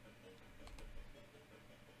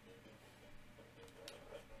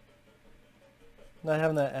 Not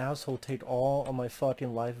having that asshole take all of my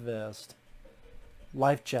fucking life vest.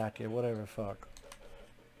 Life jacket, whatever the fuck.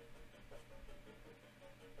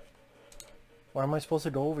 Why am I supposed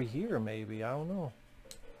to go over here, maybe? I don't know.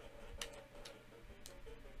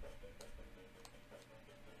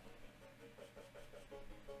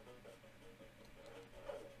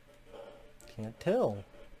 Can't tell.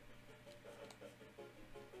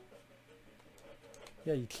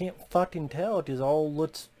 Yeah, you can't fucking tell. It just all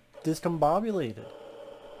looks discombobulated.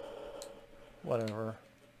 Whatever.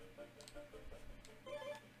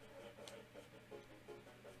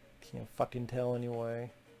 Can't fucking tell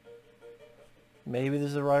anyway. Maybe this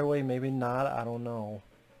is the right way, maybe not. I don't know.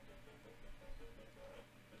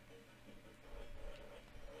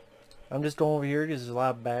 I'm just going over here because there's a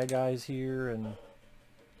lot of bad guys here, and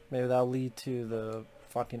maybe that'll lead to the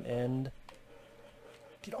fucking end.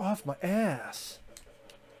 Get off my ass!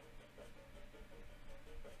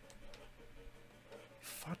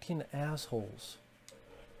 Fucking assholes.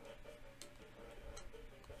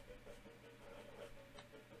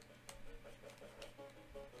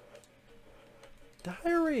 Die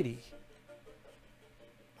already!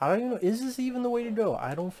 I don't even know. Is this even the way to go?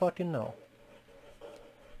 I don't fucking know.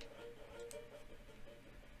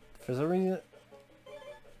 For some reason...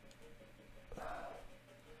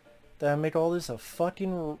 Did I make all this a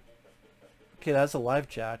fucking... Okay, that's a life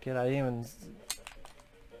jacket. I didn't even...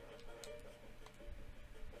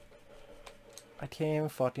 I can't even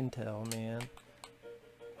fucking tell, man.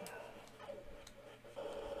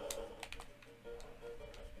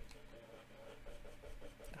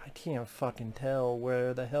 I can't fucking tell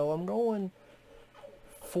where the hell I'm going.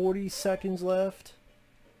 40 seconds left.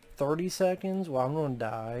 30 seconds? Well, I'm gonna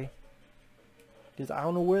die. Because I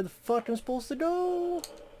don't know where the fuck I'm supposed to go.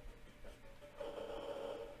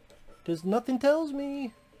 Because nothing tells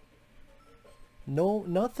me. No,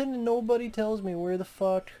 nothing and nobody tells me where the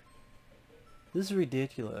fuck. This is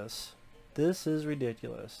ridiculous. This is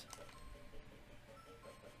ridiculous.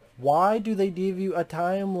 Why do they give you a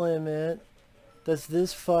time limit that's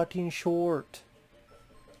this fucking short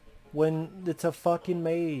when it's a fucking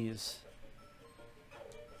maze?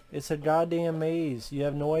 It's a goddamn maze. You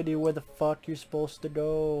have no idea where the fuck you're supposed to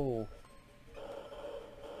go.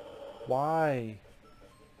 Why?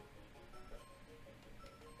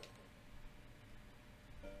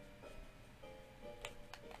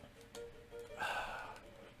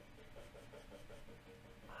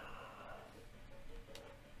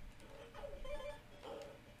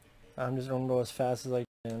 I'm just gonna go as fast as I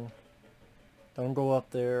can. Don't go up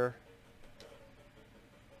there.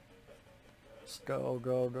 Just go,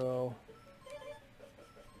 go, go.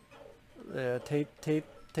 Yeah, take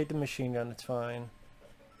the machine gun, it's fine.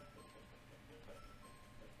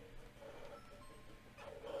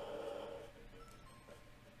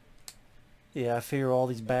 Yeah, I figure all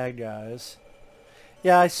these bad guys.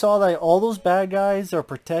 Yeah, I saw that all those bad guys are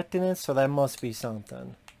protecting it, so that must be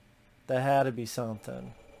something. That had to be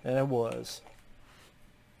something. And it was.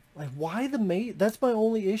 Like, why the maze? That's my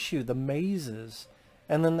only issue, the mazes.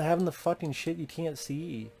 And then having the fucking shit you can't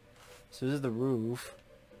see. So this is the roof.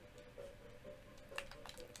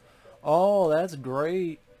 Oh, that's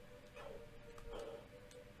great.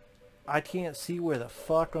 I can't see where the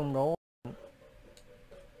fuck I'm going.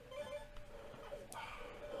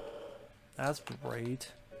 That's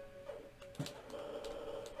great.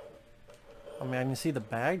 I mean, I can see the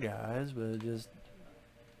bad guys, but it just...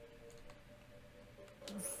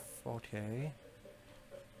 Okay.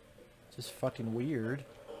 Just fucking weird.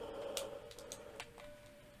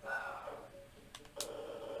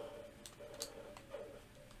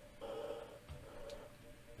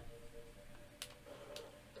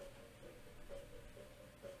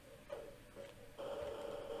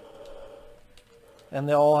 And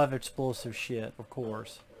they all have explosive shit, of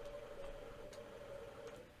course.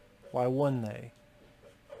 Why wouldn't they?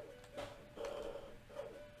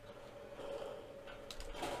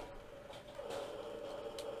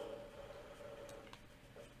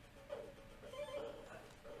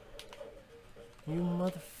 You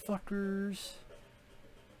motherfuckers.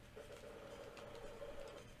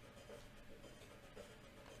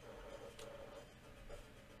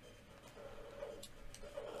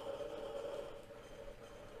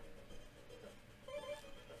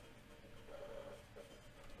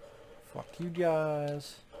 Fuck you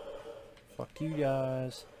guys. Fuck you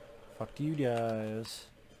guys. Fuck you guys.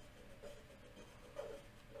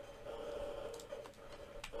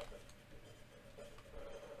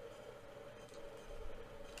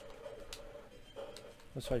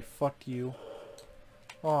 That's right, fuck you.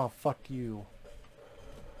 Oh, fuck you.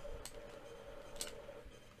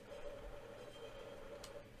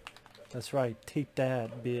 That's right, take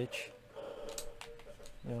that, bitch.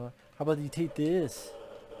 You know, how about you take this?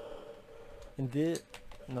 And this?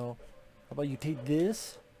 No. How about you take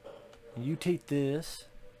this? And you take this.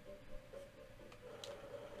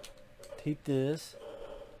 Take this.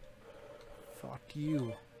 Fuck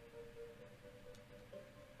you.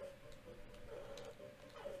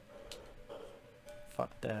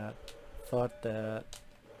 Fuck that. Fuck that.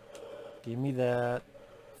 Give me that.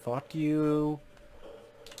 Fuck you.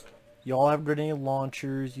 Y'all have grenade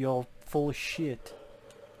launchers. Y'all full of shit.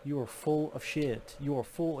 You are full of shit. You are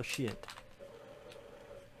full of shit.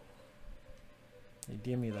 Hey,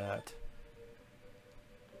 give me that.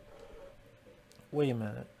 Wait a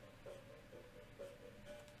minute.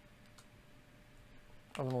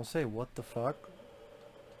 I was gonna say, what the fuck?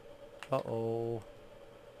 Uh-oh.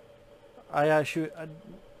 I shoot.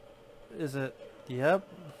 Is it? Yep.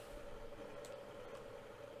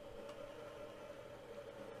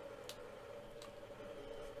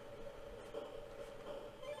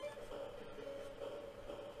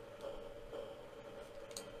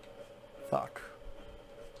 Fuck.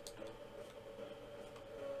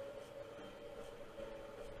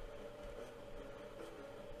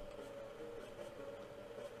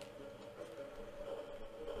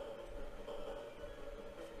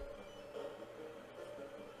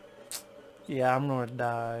 Yeah, I'm gonna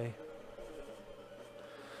die.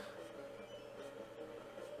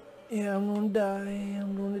 Yeah, I'm gonna die.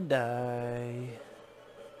 I'm gonna die.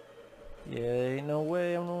 Yeah, ain't no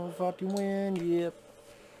way I'm gonna fucking win. Yep.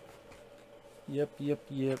 Yep, yep,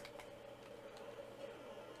 yep.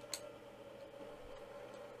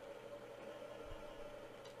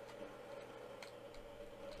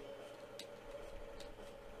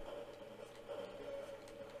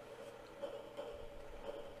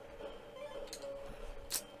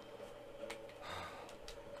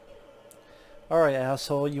 Alright,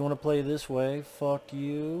 asshole, you wanna play this way? Fuck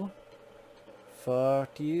you.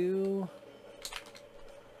 Fuck you.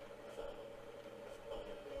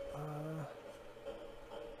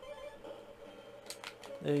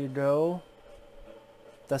 There you go.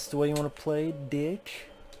 That's the way you want to play, ditch.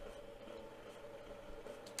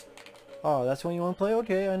 Oh, that's when you want to play?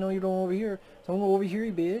 Okay, I know you're going over here. So I'm going over here,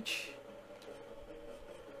 you bitch.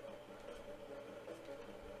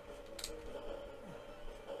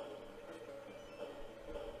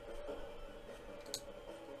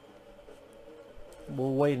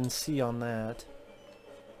 We'll wait and see on that.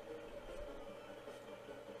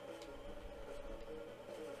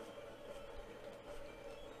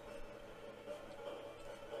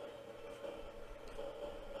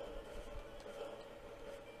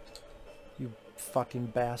 You fucking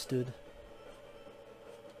bastard.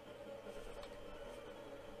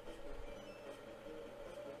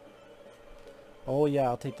 Oh yeah,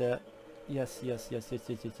 I'll take that. Yes, yes, yes, yes,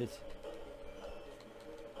 yes, yes, yes.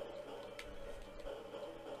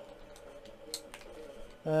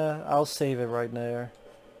 I'll save it right there.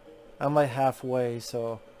 I'm like halfway,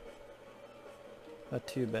 so not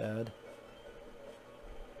too bad.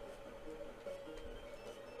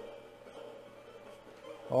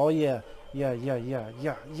 Oh yeah, yeah, yeah, yeah,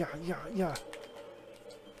 yeah, yeah, yeah, yeah.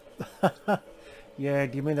 Yeah,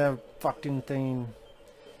 give me that fucking thing.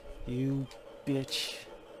 You bitch.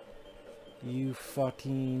 You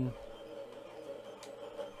fucking...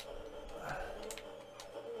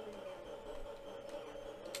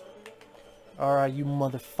 Alright, you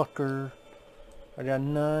motherfucker. I got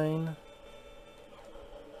 9.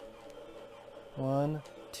 1,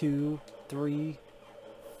 2, 3.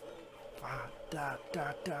 Da,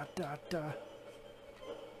 da, da, da, da.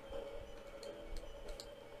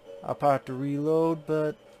 I'll probably have to reload,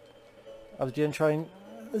 but I was gonna try and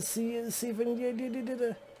see if I can get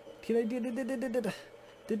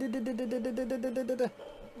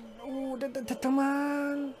oh,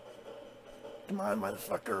 come on,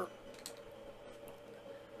 motherfucker.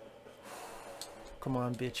 Come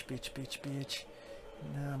on, bitch, bitch, bitch, bitch.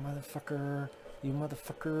 Nah, motherfucker. You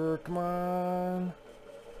motherfucker. Come on.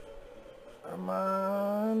 Come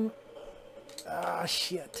on. Ah,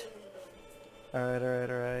 shit. Alright,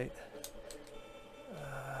 alright, alright.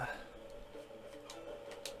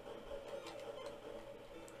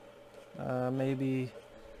 Maybe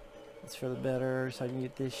it's for the better so I can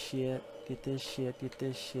get this shit. Get this shit. Get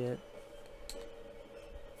this shit.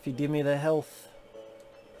 If you give me the health.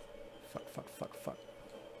 Fuck, fuck, fuck, fuck.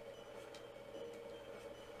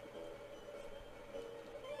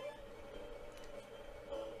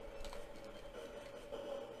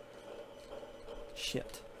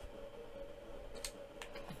 Shit.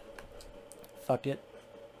 Fuck it.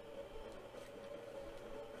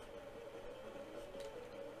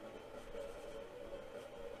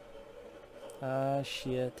 Ah,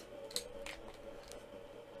 shit.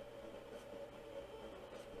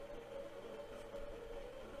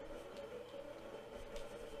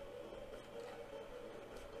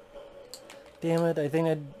 Damn it, I think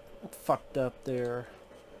I fucked up there.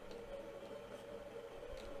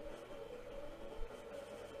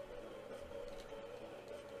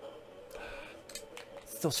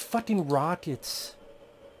 It's those fucking rockets.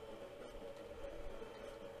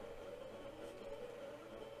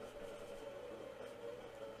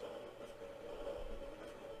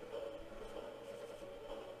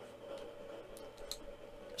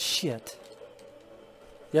 Shit.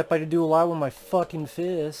 Yep, I could do a lot with my fucking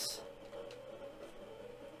fists.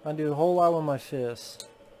 I do a whole lot with my fists.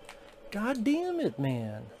 God damn it,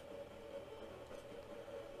 man.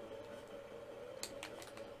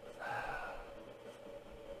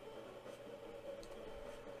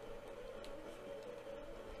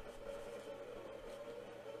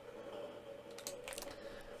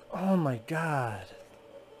 Oh my god.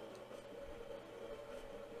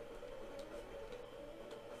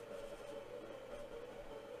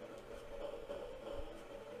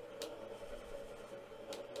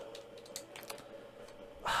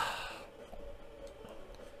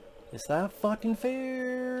 Is that fucking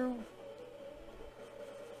fair?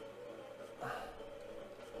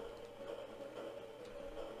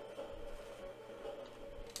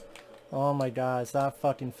 Oh my god, it's not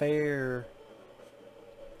fucking fair.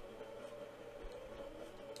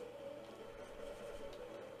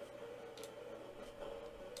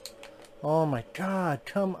 Oh my god,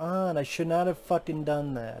 come on. I should not have fucking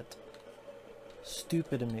done that.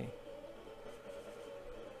 Stupid of me.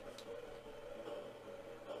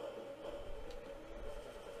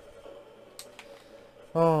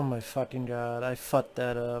 Oh my fucking god, I fucked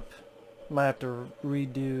that up. Might have to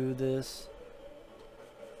redo this.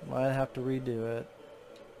 Might have to redo it.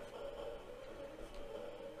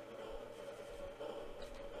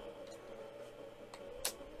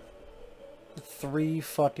 Three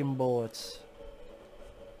fucking bullets.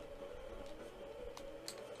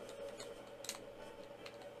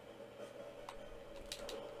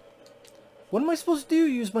 What am I supposed to do?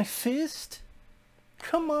 Use my fist?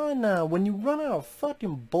 Come on now, when you run out of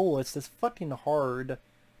fucking bullets, that's fucking hard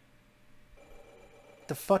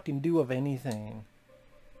to fucking do of anything.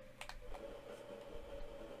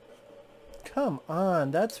 Come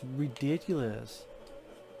on, that's ridiculous.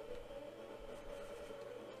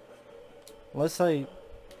 Unless I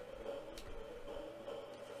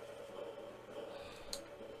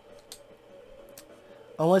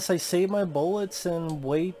save my bullets and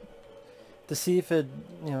wait to see if it,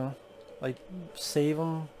 you know, like, save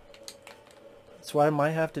them. That's what I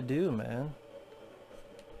might have to do, man.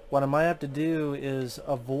 What I might have to do is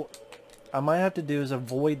avoid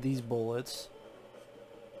these bullets.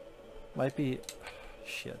 Might be...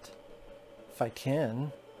 shit. If I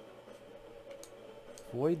can.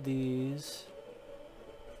 Avoid these.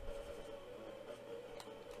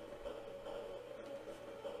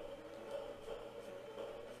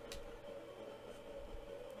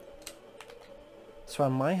 So I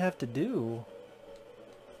might have to do,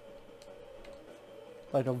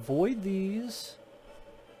 like, avoid these.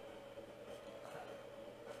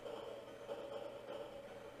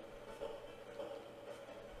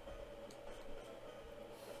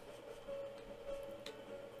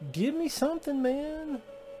 Give me something, man.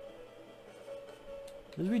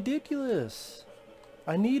 This is ridiculous.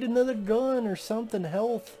 I need another gun or something,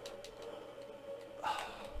 health.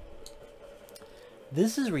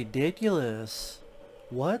 This is ridiculous.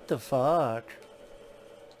 What the fuck?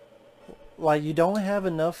 Like, you don't have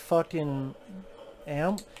enough fucking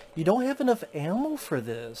you don't have enough ammo for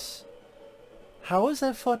this. How is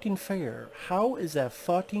that fucking fair? How is that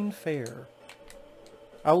fucking fair?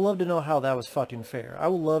 I would love to know how that was fucking fair. I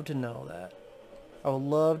would love to know that. I would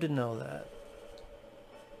love to know that.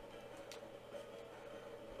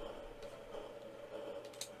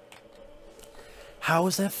 How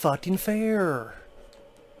is that fucking fair?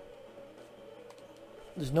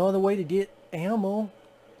 There's no other way to get ammo.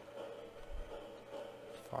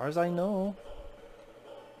 As far as I know.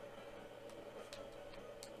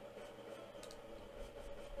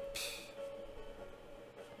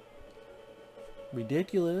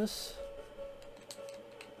 Ridiculous.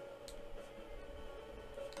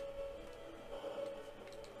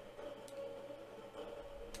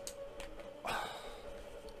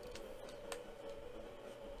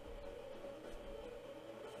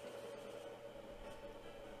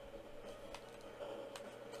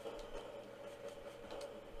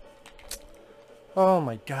 Oh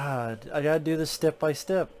my god. I gotta do this step by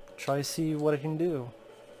step. Try to see what I can do.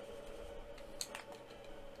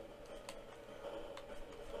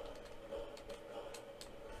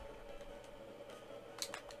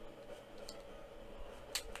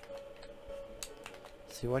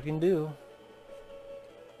 See what I can do.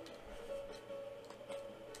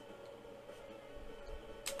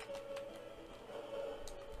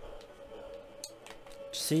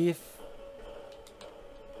 See if...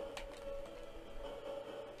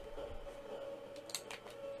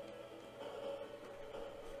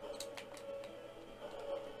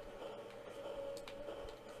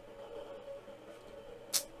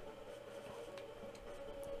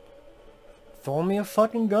 Throw me a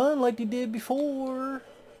fucking gun like you did before.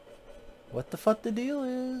 What the fuck the deal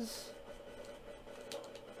is?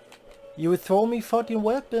 You would throw me fucking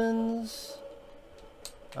weapons.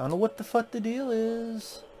 I don't know what the fuck the deal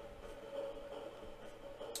is.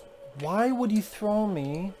 Why would you throw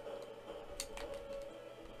me?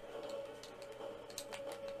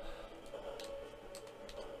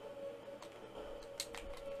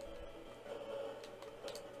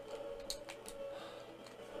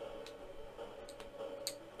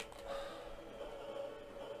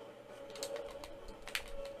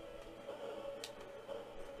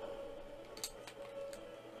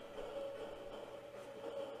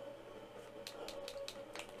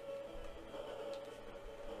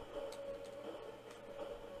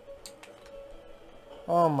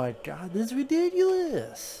 Oh my god, this is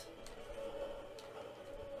ridiculous.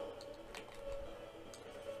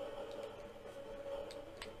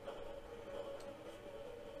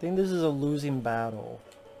 I think this is a losing battle.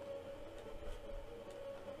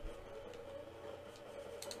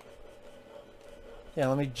 Yeah,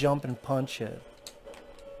 let me jump and punch it.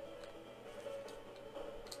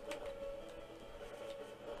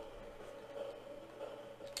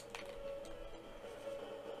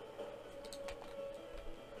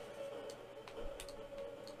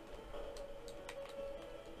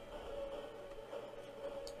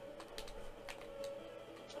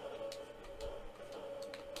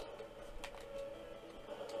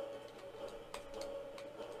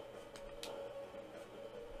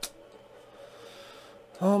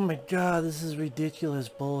 Oh my god, this is ridiculous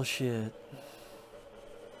bullshit.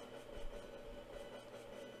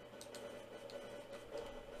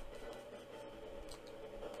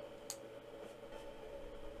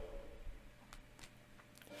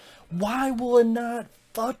 Why will it not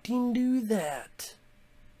fucking do that?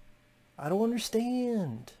 I don't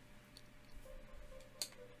understand.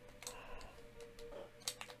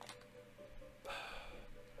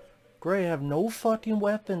 Great, I have no fucking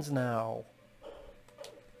weapons now.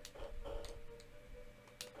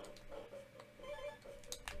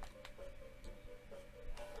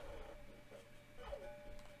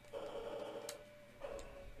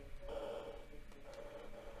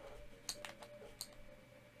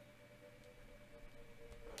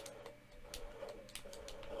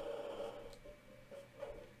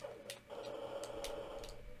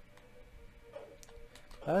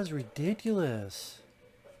 That is ridiculous.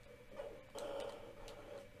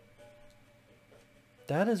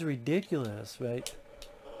 That is ridiculous, right?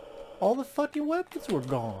 All the fucking weapons were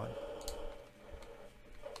gone.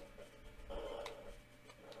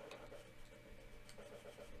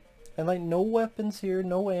 And like no weapons here,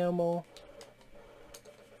 no ammo.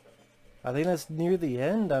 I think that's near the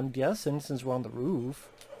end, I'm guessing, since we're on the roof.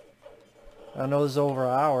 I know this is over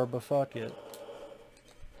an hour, but fuck it.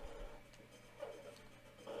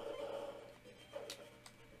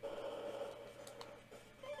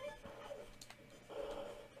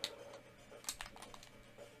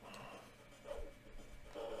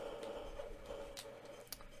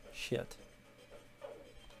 Shit.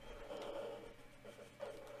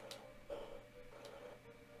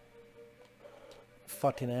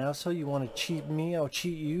 Fucking asshole, you want to cheat me? I'll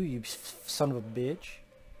cheat you, you son of a bitch.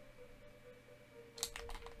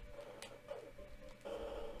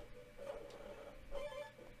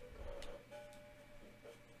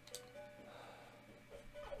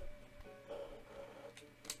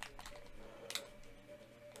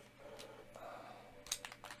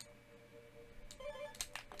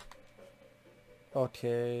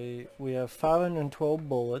 Okay, we have 512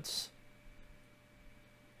 bullets.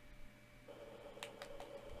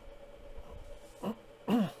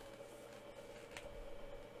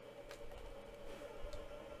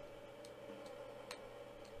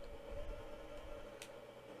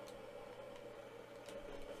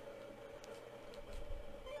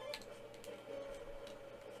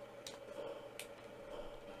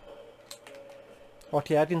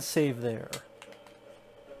 Okay, I can save there.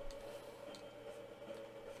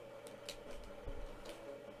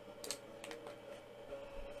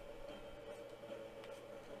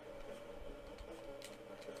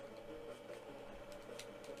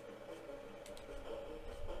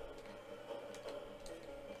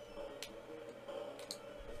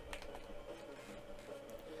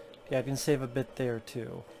 Yeah, I can save a bit there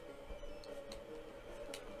too.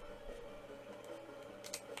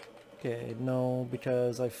 Okay, no,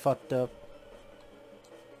 because I fucked up.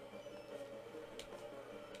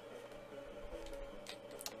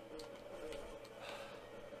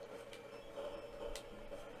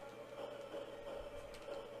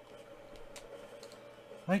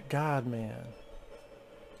 My God, man.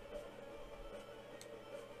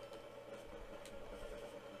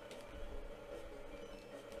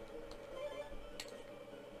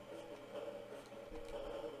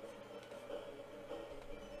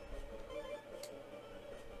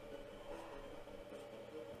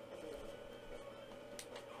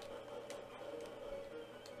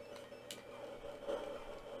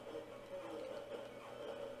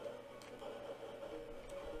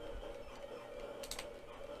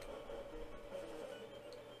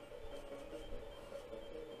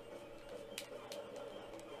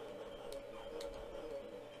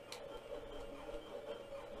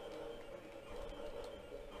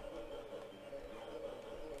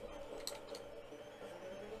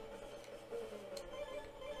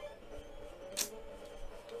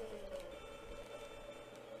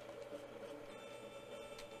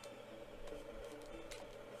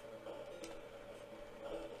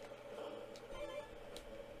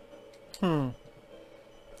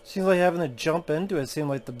 Seems like having to jump into it seemed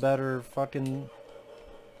like the better fucking...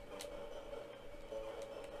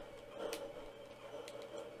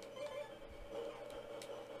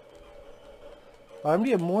 I'm gonna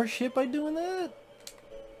get more shit by doing that?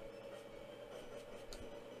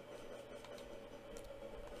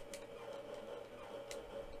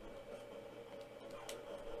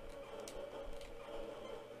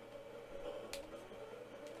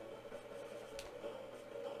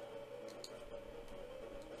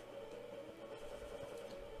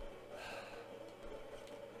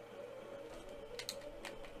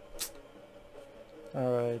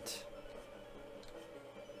 Alright.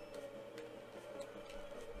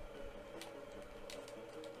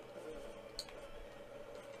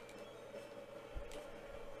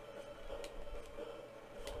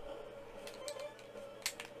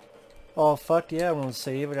 Oh fuck yeah, I'm gonna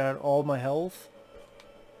save it at all my health.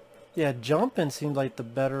 Yeah, jumping seemed like the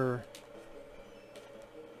better...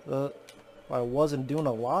 I wasn't doing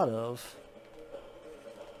a lot of.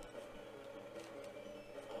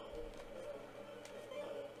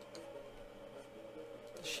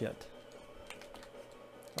 Shit.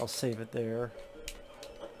 I'll save it there.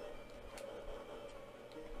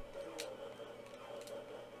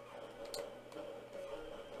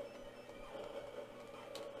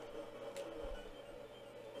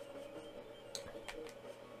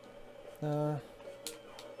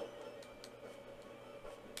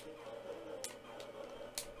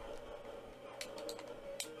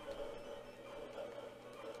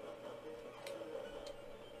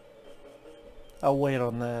 I'll wait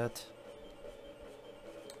on that.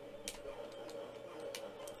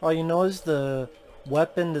 Oh, you notice the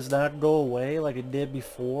weapon does not go away like it did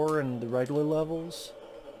before in the regular levels?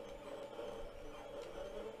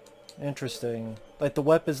 Interesting. Like the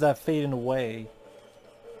weapon's not fading away.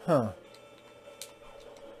 Huh.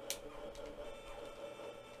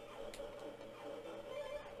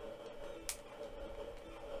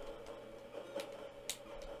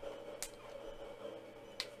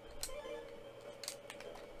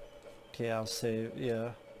 Okay, I'll save,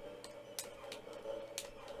 yeah.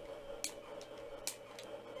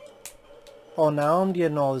 Oh, now I'm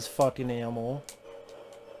getting all this fucking ammo.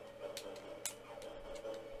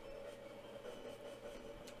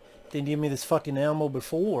 They didn't give me this fucking ammo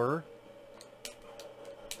before.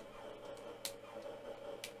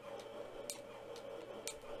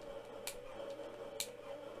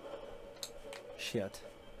 Shit.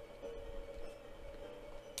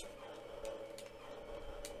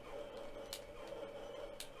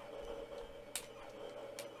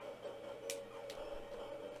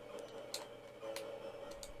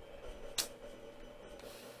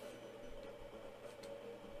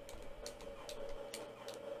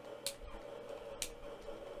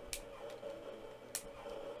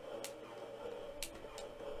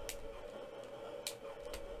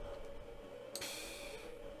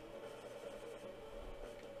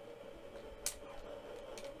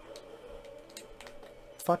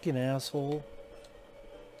 Fucking asshole.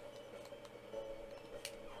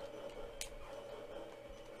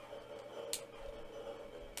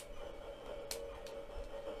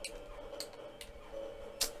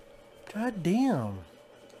 God damn.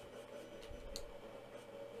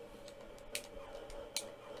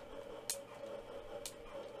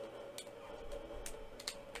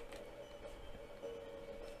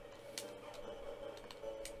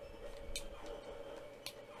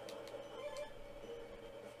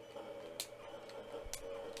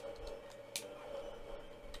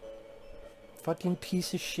 Fucking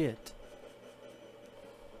piece of shit.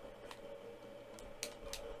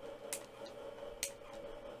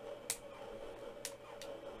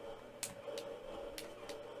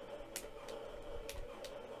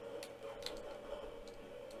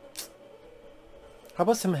 How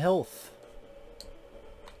about some health?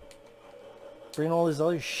 Bring all this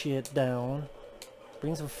other shit down.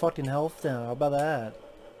 Bring some fucking health down. How about that?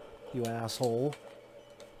 You asshole.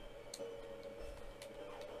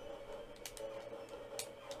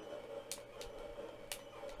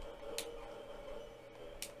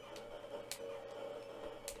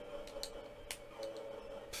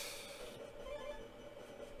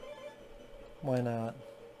 Why not?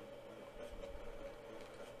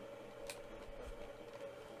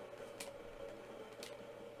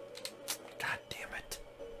 God damn it.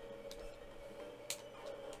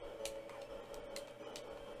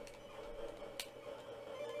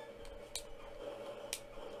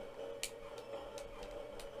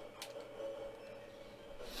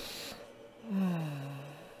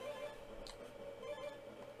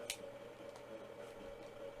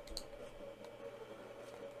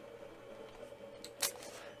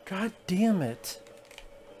 God damn it.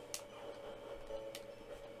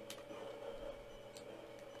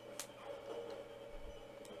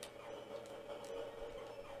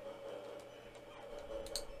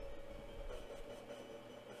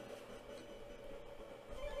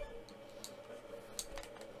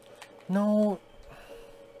 No.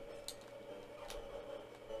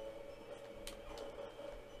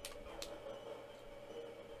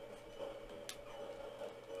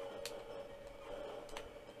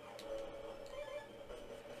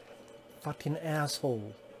 Fucking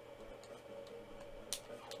asshole.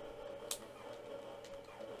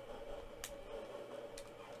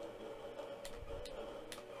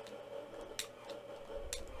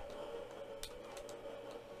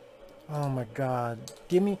 Oh my god.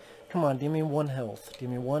 Give me, come on, give me 1 health. Give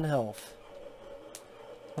me 1 health.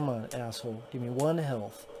 Come on, asshole. Give me 1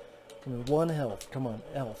 health. Give me 1 health. Come on,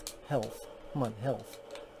 health, health. Come on, health,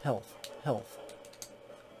 health, health.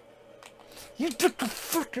 You took a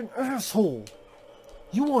fucking asshole.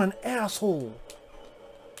 You are an asshole.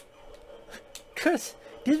 Chris,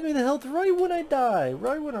 gives me the health right when I die.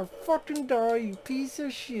 Right when I fucking die, you piece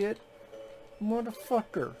of shit.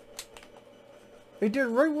 Motherfucker. It did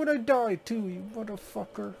right when I died too, you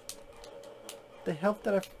motherfucker. The health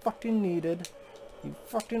that I fucking needed. You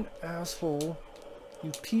fucking asshole.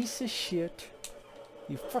 You piece of shit.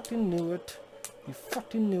 You fucking knew it. You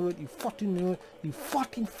fucking knew it. You fucking knew it. You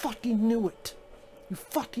fucking knew it. You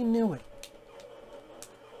fucking knew it.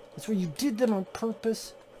 That's why you did that on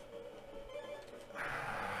purpose.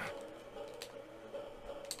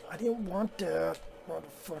 I didn't want that,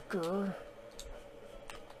 motherfucker.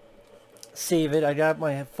 Save it. I got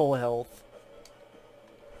my full health.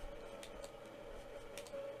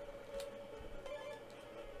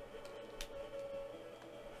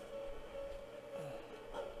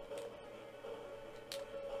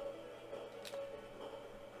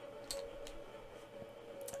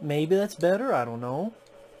 Maybe that's better. I don't know.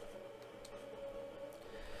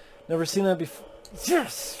 Never seen that before.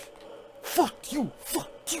 Yes! Fuck you! Fuck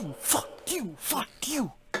you! Fuck you! Fuck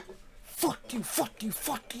you! Fuck you! Fuck you!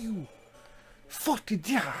 Fuck you! Fuck you!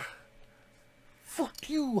 Yeah! Fuck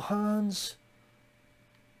you, Hans!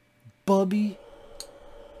 Bubby!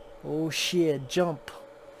 Oh shit! Jump!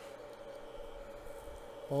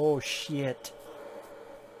 Oh shit!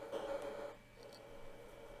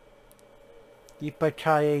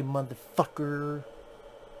 Yippee-ki-yay, motherfucker!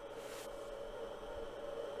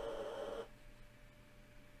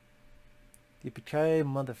 Yippee-ki-yay,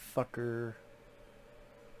 motherfucker!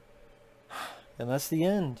 And that's the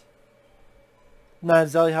end. Not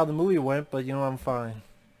exactly how the movie went, but you know, I'm fine.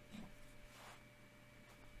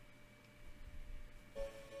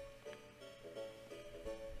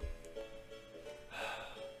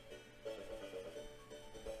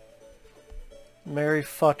 Merry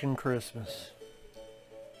fucking Christmas.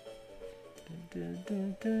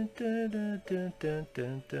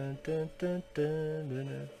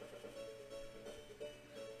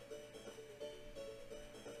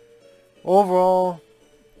 Overall,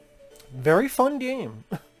 very fun game.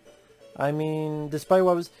 I mean, despite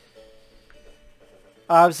what was...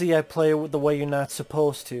 Obviously, I play it the way you're not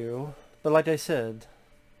supposed to. But like I said,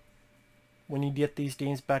 when you get these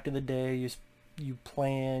games back in the day, you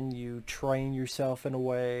plan, you train yourself in a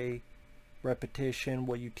way, repetition,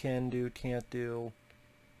 what you can do, can't do.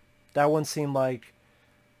 That one seemed like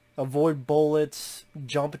avoid bullets,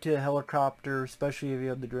 jump into a helicopter, especially if you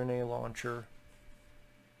have the grenade launcher.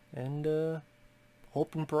 And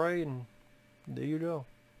hope and pray, and there you go.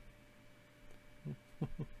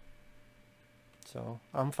 So,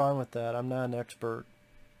 I'm fine with that. I'm not an expert.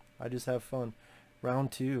 I just have fun.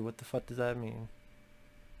 Round 2, what the fuck does that mean?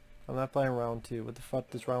 I'm not playing round 2. What the fuck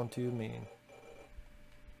does round 2 mean?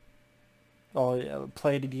 Oh, yeah,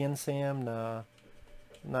 play it again, Sam? Nah.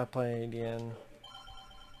 I'm not playing it again.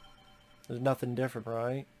 There's nothing different,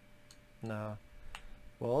 right? Nah.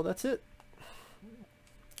 Well, that's it.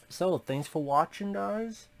 So, thanks for watching,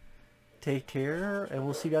 guys. Take care, and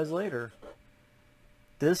we'll see you guys later.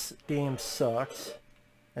 This game sucks.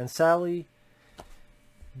 And sadly,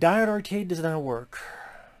 Die Hard Arcade does not work.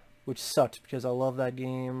 Which sucks, because I love that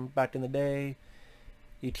game back in the day.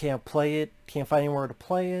 You can't play it. Can't find anywhere to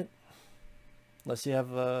play it. Unless you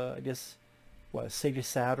have, I guess, what, a Sega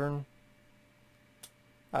Saturn?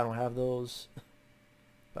 I don't have those.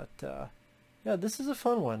 But, yeah, this is a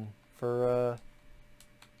fun one for,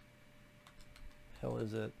 hell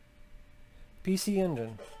is it? PC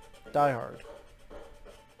Engine. Die Hard.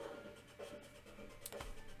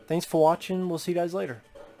 Thanks for watching. We'll see you guys later.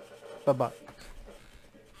 Bye-bye.